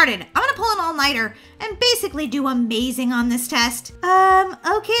getting started. I'm gonna pull an all-nighter and basically do amazing on this test.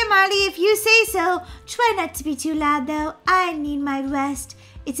 Okay, Molly, if you say so. Try not to be too loud, though. I need my rest.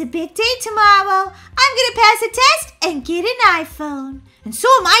 It's a big day tomorrow. I'm gonna pass a test and get an iPhone. And so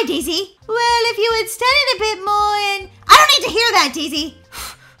am I, Daisy. Well, if you had studied a bit more and... I don't need to hear that, Daisy.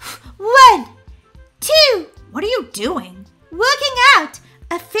 1, 2. What are you doing? Working out.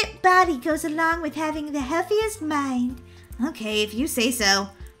 A fit body goes along with having the healthiest mind. Okay, if you say so.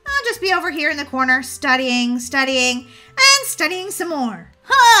 I'll just be over here in the corner studying, and studying some more.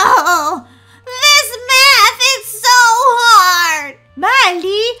 Oh, this math is so hard.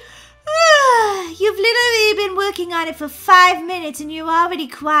 Molly, you've literally been working on it for 5 minutes and you're already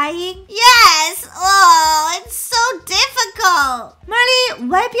crying? Yes. Oh, it's so difficult. Molly,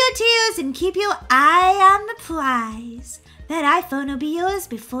 wipe your tears and keep your eye on the prize. That iPhone will be yours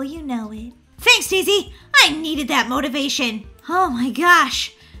before you know it. Thanks, Daisy. I needed that motivation. Oh my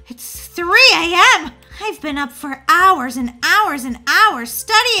gosh. It's 3 a.m. I've been up for hours and hours and hours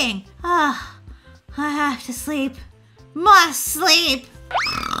studying. I have to sleep. Must sleep.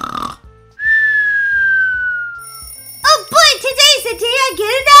 Oh boy, today's the day I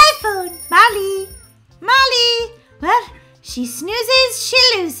get an iPhone. Molly. Well, she snoozes, she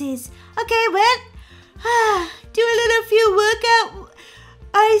loses. Okay, well, do a little few workout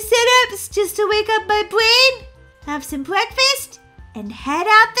sit-ups just to wake up my brain, have some breakfast, and head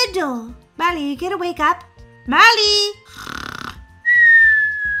out the door. Molly, you gotta wake up. Molly!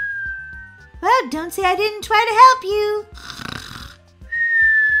 Well, don't say I didn't try to help you.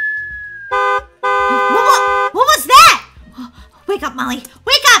 What was that? Wake up, Molly.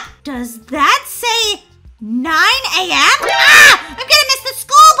 Wake up! Does that say 9 a.m.? I'm gonna miss the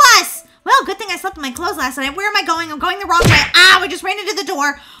school bus! Well, good thing I slept in my clothes last night. Where am I going? I'm going the wrong way. We just ran into the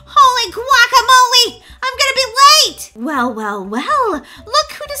door. Holy guacamole! I'm gonna be late! Well.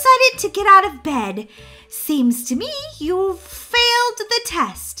 Look who decided to get out of bed. Seems to me you failed the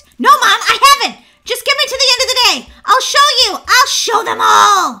test. No, Mom, I haven't! Just get me to the end of the day. I'll show you. I'll show them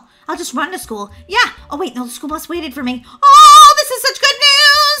all. I'll just run to school. Yeah. Oh, wait, no, the school bus waited for me. Oh, this is such good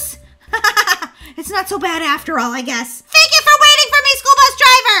news! It's not so bad after all, I guess. Thank you for waiting for me, school bus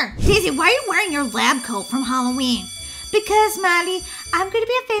driver! Daisy, why are you wearing your lab coat from Halloween? Because, Molly, I'm going to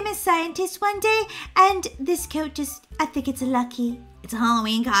be a famous scientist one day, and this coat I think it's lucky. It's a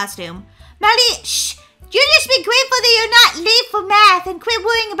Halloween costume. Molly, shh! You just be grateful that you're not late for math and quit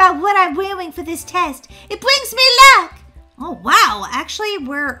worrying about what I'm wearing for this test. It brings me luck! Oh, wow. Actually,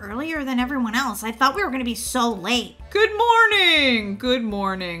 we're earlier than everyone else. I thought we were going to be so late. Good morning. Good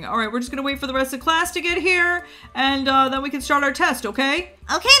morning. All right, we're just going to wait for the rest of class to get here, and then we can start our test, okay?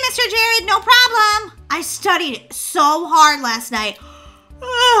 Okay, Mr. Jared, no problem. I studied so hard last night.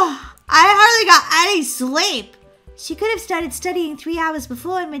 I hardly got any sleep. She could have started studying 3 hours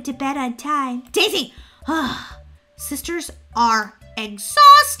before and went to bed on time. Daisy, sisters are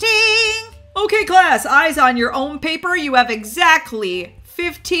exhausting. Okay, class, eyes on your own paper. You have exactly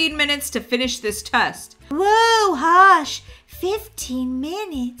 15 minutes to finish this test. Whoa, hush. 15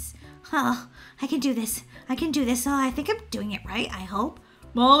 minutes. Oh, I can do this. I can do this. Oh, I think I'm doing it right, I hope.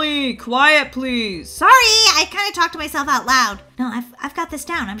 Molly, quiet, please. Sorry, I kind of talked to myself out loud. No, I've got this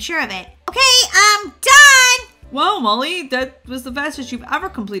down. I'm sure of it. Okay, I'm done. Wow, Molly, that was the fastest you've ever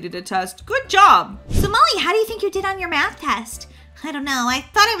completed a test. Good job. So, Molly, how do you think you did on your math test? I don't know. I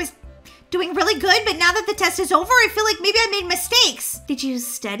thought I was doing really good, but now that the test is over, I feel like maybe I made mistakes. Did you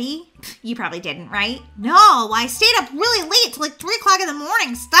study? You probably didn't, right? No, I stayed up really late till like 3 o'clock in the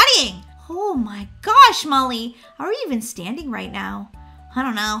morning studying. Oh my gosh, Molly. How are you even standing right now? I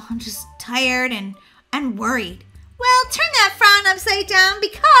don't know. I'm just tired and worried. Well, turn that frown upside down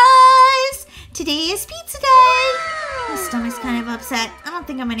because today is pizza day. My stomach's kind of upset. I don't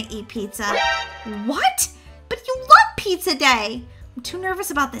think I'm gonna eat pizza. What? But you love pizza day. I'm too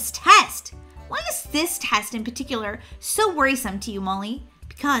nervous about this test. Why is this test in particular so worrisome to you, Molly?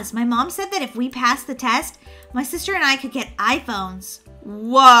 Because my mom said that if we passed the test, my sister and I could get iPhones.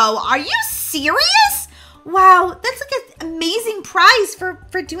 Whoa, are you serious? Wow, that's like an amazing prize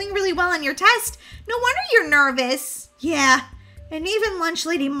for doing really well on your test. No wonder you're nervous. Yeah, and even lunch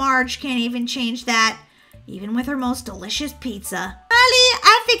lady Marge can't even change that, even with her most delicious pizza. Molly,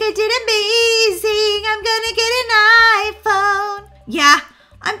 I think I did amazing. I'm gonna get an iPhone. Yeah,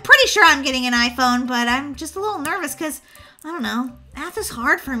 I'm pretty sure I'm getting an iPhone, but I'm just a little nervous because, I don't know, math is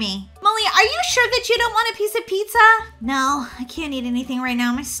hard for me. Molly, are you sure that you don't want a piece of pizza? No, I can't eat anything right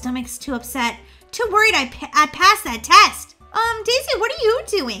now. My stomach's too upset. Too worried I passed that test. Daisy, what are you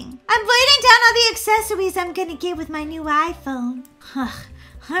doing? I'm writing down all the accessories I'm gonna get with my new iPhone.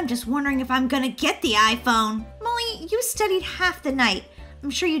 I'm just wondering if I'm gonna get the iPhone. Molly, you studied half the night. I'm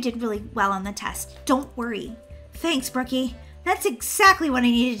sure you did really well on the test. Don't worry. Thanks, Brookie. That's exactly what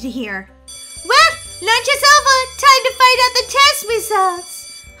I needed to hear. Well, lunch is over. Time to find out the test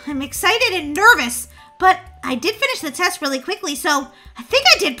results. I'm excited and nervous, but I did finish the test really quickly, so I think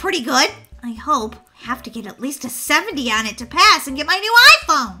I did pretty good. I hope. I have to get at least a 70 on it to pass and get my new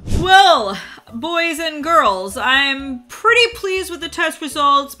iPhone. Well, boys and girls, I'm pretty pleased with the test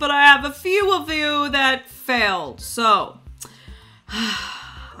results, but I have a few of you that failed. So,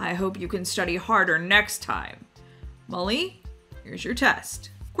 I hope you can study harder next time. Molly, here's your test.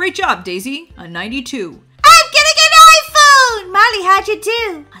 Great job, Daisy. A 92. I'm getting an iPhone! Molly, how'd you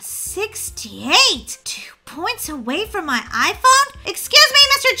do? A 68. 2 points away from my iPhone? Excuse me,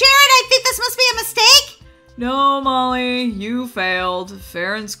 Mr. Jared, I think this must be a mistake. No, Molly, you failed.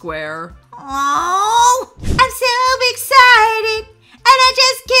 Fair and square. Oh, I'm so excited, and I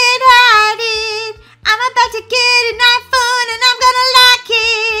just can't hide it. I'm about to get an iPhone, and I'm gonna like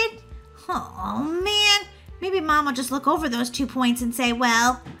it. Oh, man. Maybe Mom will just look over those 2 points and say,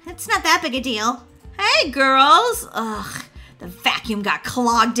 well, it's not that big a deal. Hey, girls. Ugh, the vacuum got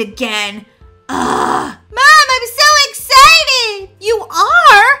clogged again. Ugh. Mom, I'm so excited. You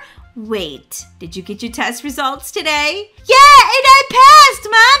are? Wait, did you get your test results today? Yeah, and I passed,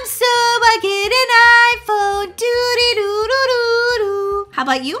 Mom, so I get an iPhone. Doo-dee-doo-doo-doo-doo. How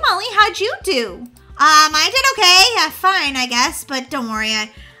about you, Molly? How'd you do? I did okay. Fine, I guess, but don't worry.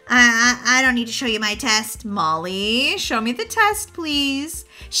 I don't need to show you my test. Molly, show me the test, please.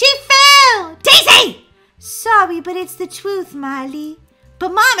 She failed. Daisy! Sorry, but it's the truth, Molly. But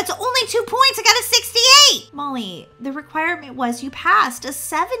Mom, it's only 2 points. I got a 68. Molly, the requirement was you passed a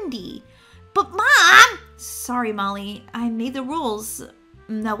 70. But Mom! Sorry, Molly. I made the rules.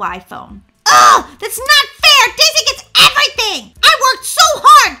 No iPhone. Oh, that's not fair. Daisy gets everything. I worked so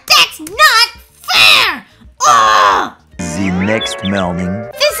hard. That's not fair. Oh! The next morning.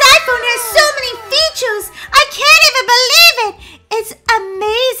 This iPhone has so many features. I can't even believe it. It's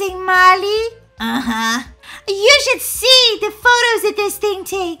amazing, Molly. Uh-huh. You should see the photos that this thing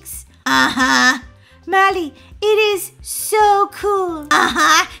takes. Uh-huh. Molly, it is so cool.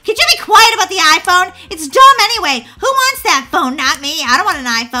 Uh-huh. Could you be quiet about the iPhone? It's dumb anyway. Who wants that phone? Not me. I don't want an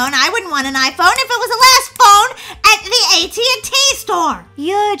iPhone. I wouldn't want an iPhone if it was the last phone at the AT&T store.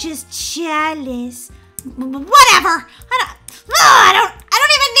 You're just jealous. Whatever. I don't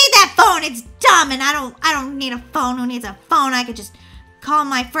even need that phone. It's dumb, and I don't need a phone. Who needs a phone? I could just call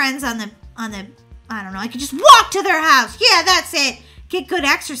my friends on the I don't know. I could just walk to their house. Yeah, that's it. Get good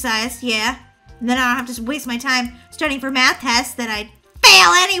exercise. Yeah. And then I don't have to waste my time studying for math tests that I'd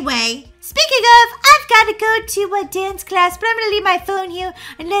fail anyway. Speaking of, I've got to go to a dance class, but I'm going to leave my phone here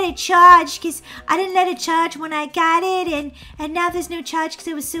and let it charge because I didn't let it charge when I got it, and now there's no charge because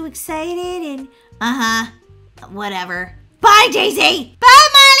I was so excited, and whatever. Bye, Daisy. Bye,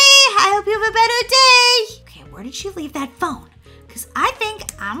 Molly. I hope you have a better day. Okay, where did she leave that phone? because I think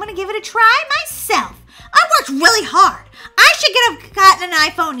I'm going to give it a try myself. I worked really hard. I should have gotten an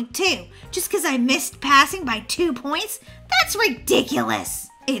iPhone too. Just because I missed passing by 2 points? That's ridiculous.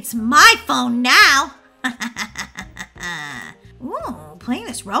 It's my phone now. Ooh, playing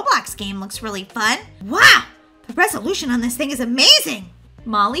this Roblox game looks really fun. Wow, the resolution on this thing is amazing.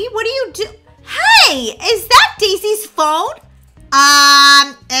 Molly, what do you do? Hey, is that Daisy's phone?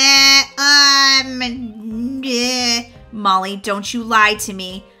 Molly, don't you lie to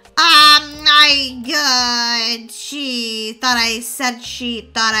me. She thought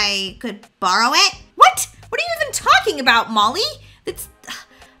I could borrow it. What? What are you even talking about, Molly?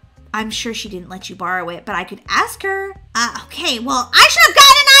 I'm sure she didn't let you borrow it, but I could ask her. Okay, well, I should have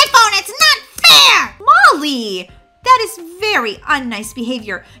gotten an iPhone. It's not fair. Molly, that is very unnice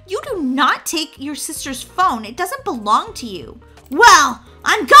behavior. You do not take your sister's phone. It doesn't belong to you. Well,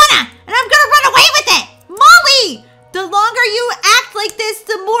 I'm gonna run away with it. Molly, the longer you act like this,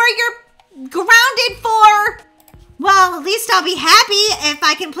 the more you're grounded for. Well, at least I'll be happy if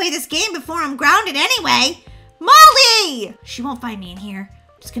I can play this game before I'm grounded anyway. Molly! She won't find me in here.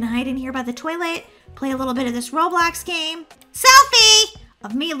 I'm just gonna hide in here by the toilet, play a little bit of this Roblox game. Selfie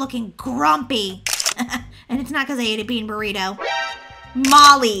of me looking grumpy. And it's not because I ate a bean burrito.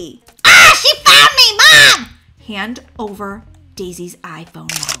 Molly. Ah, she found me, Mom! Hand over Daisy's iPhone,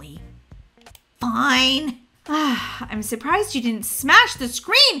 Molly. Fine. I'm surprised you didn't smash the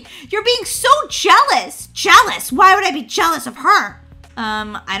screen. You're being so jealous. Jealous? Why would I be jealous of her?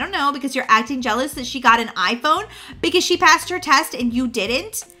 I don't know, because you're acting jealous that she got an iPhone because she passed her test and you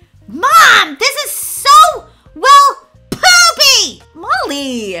didn't? Mom, this is so, well, poopy!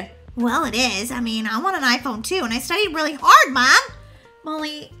 Molly. Well, it is. I mean, I want an iPhone too, and I studied really hard, Mom.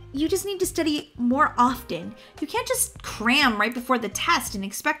 Molly, you just need to study more often. You can't just cram right before the test and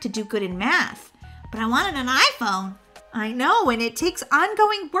expect to do good in math. But I wanted an iPhone. I know, and it takes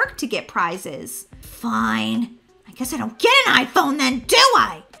ongoing work to get prizes. Fine. I guess I don't get an iPhone then, do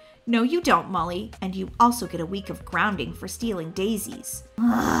I? No, you don't, Molly. And you also get a week of grounding for stealing Daisy's.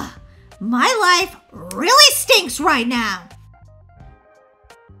 Ugh, my life really stinks right now.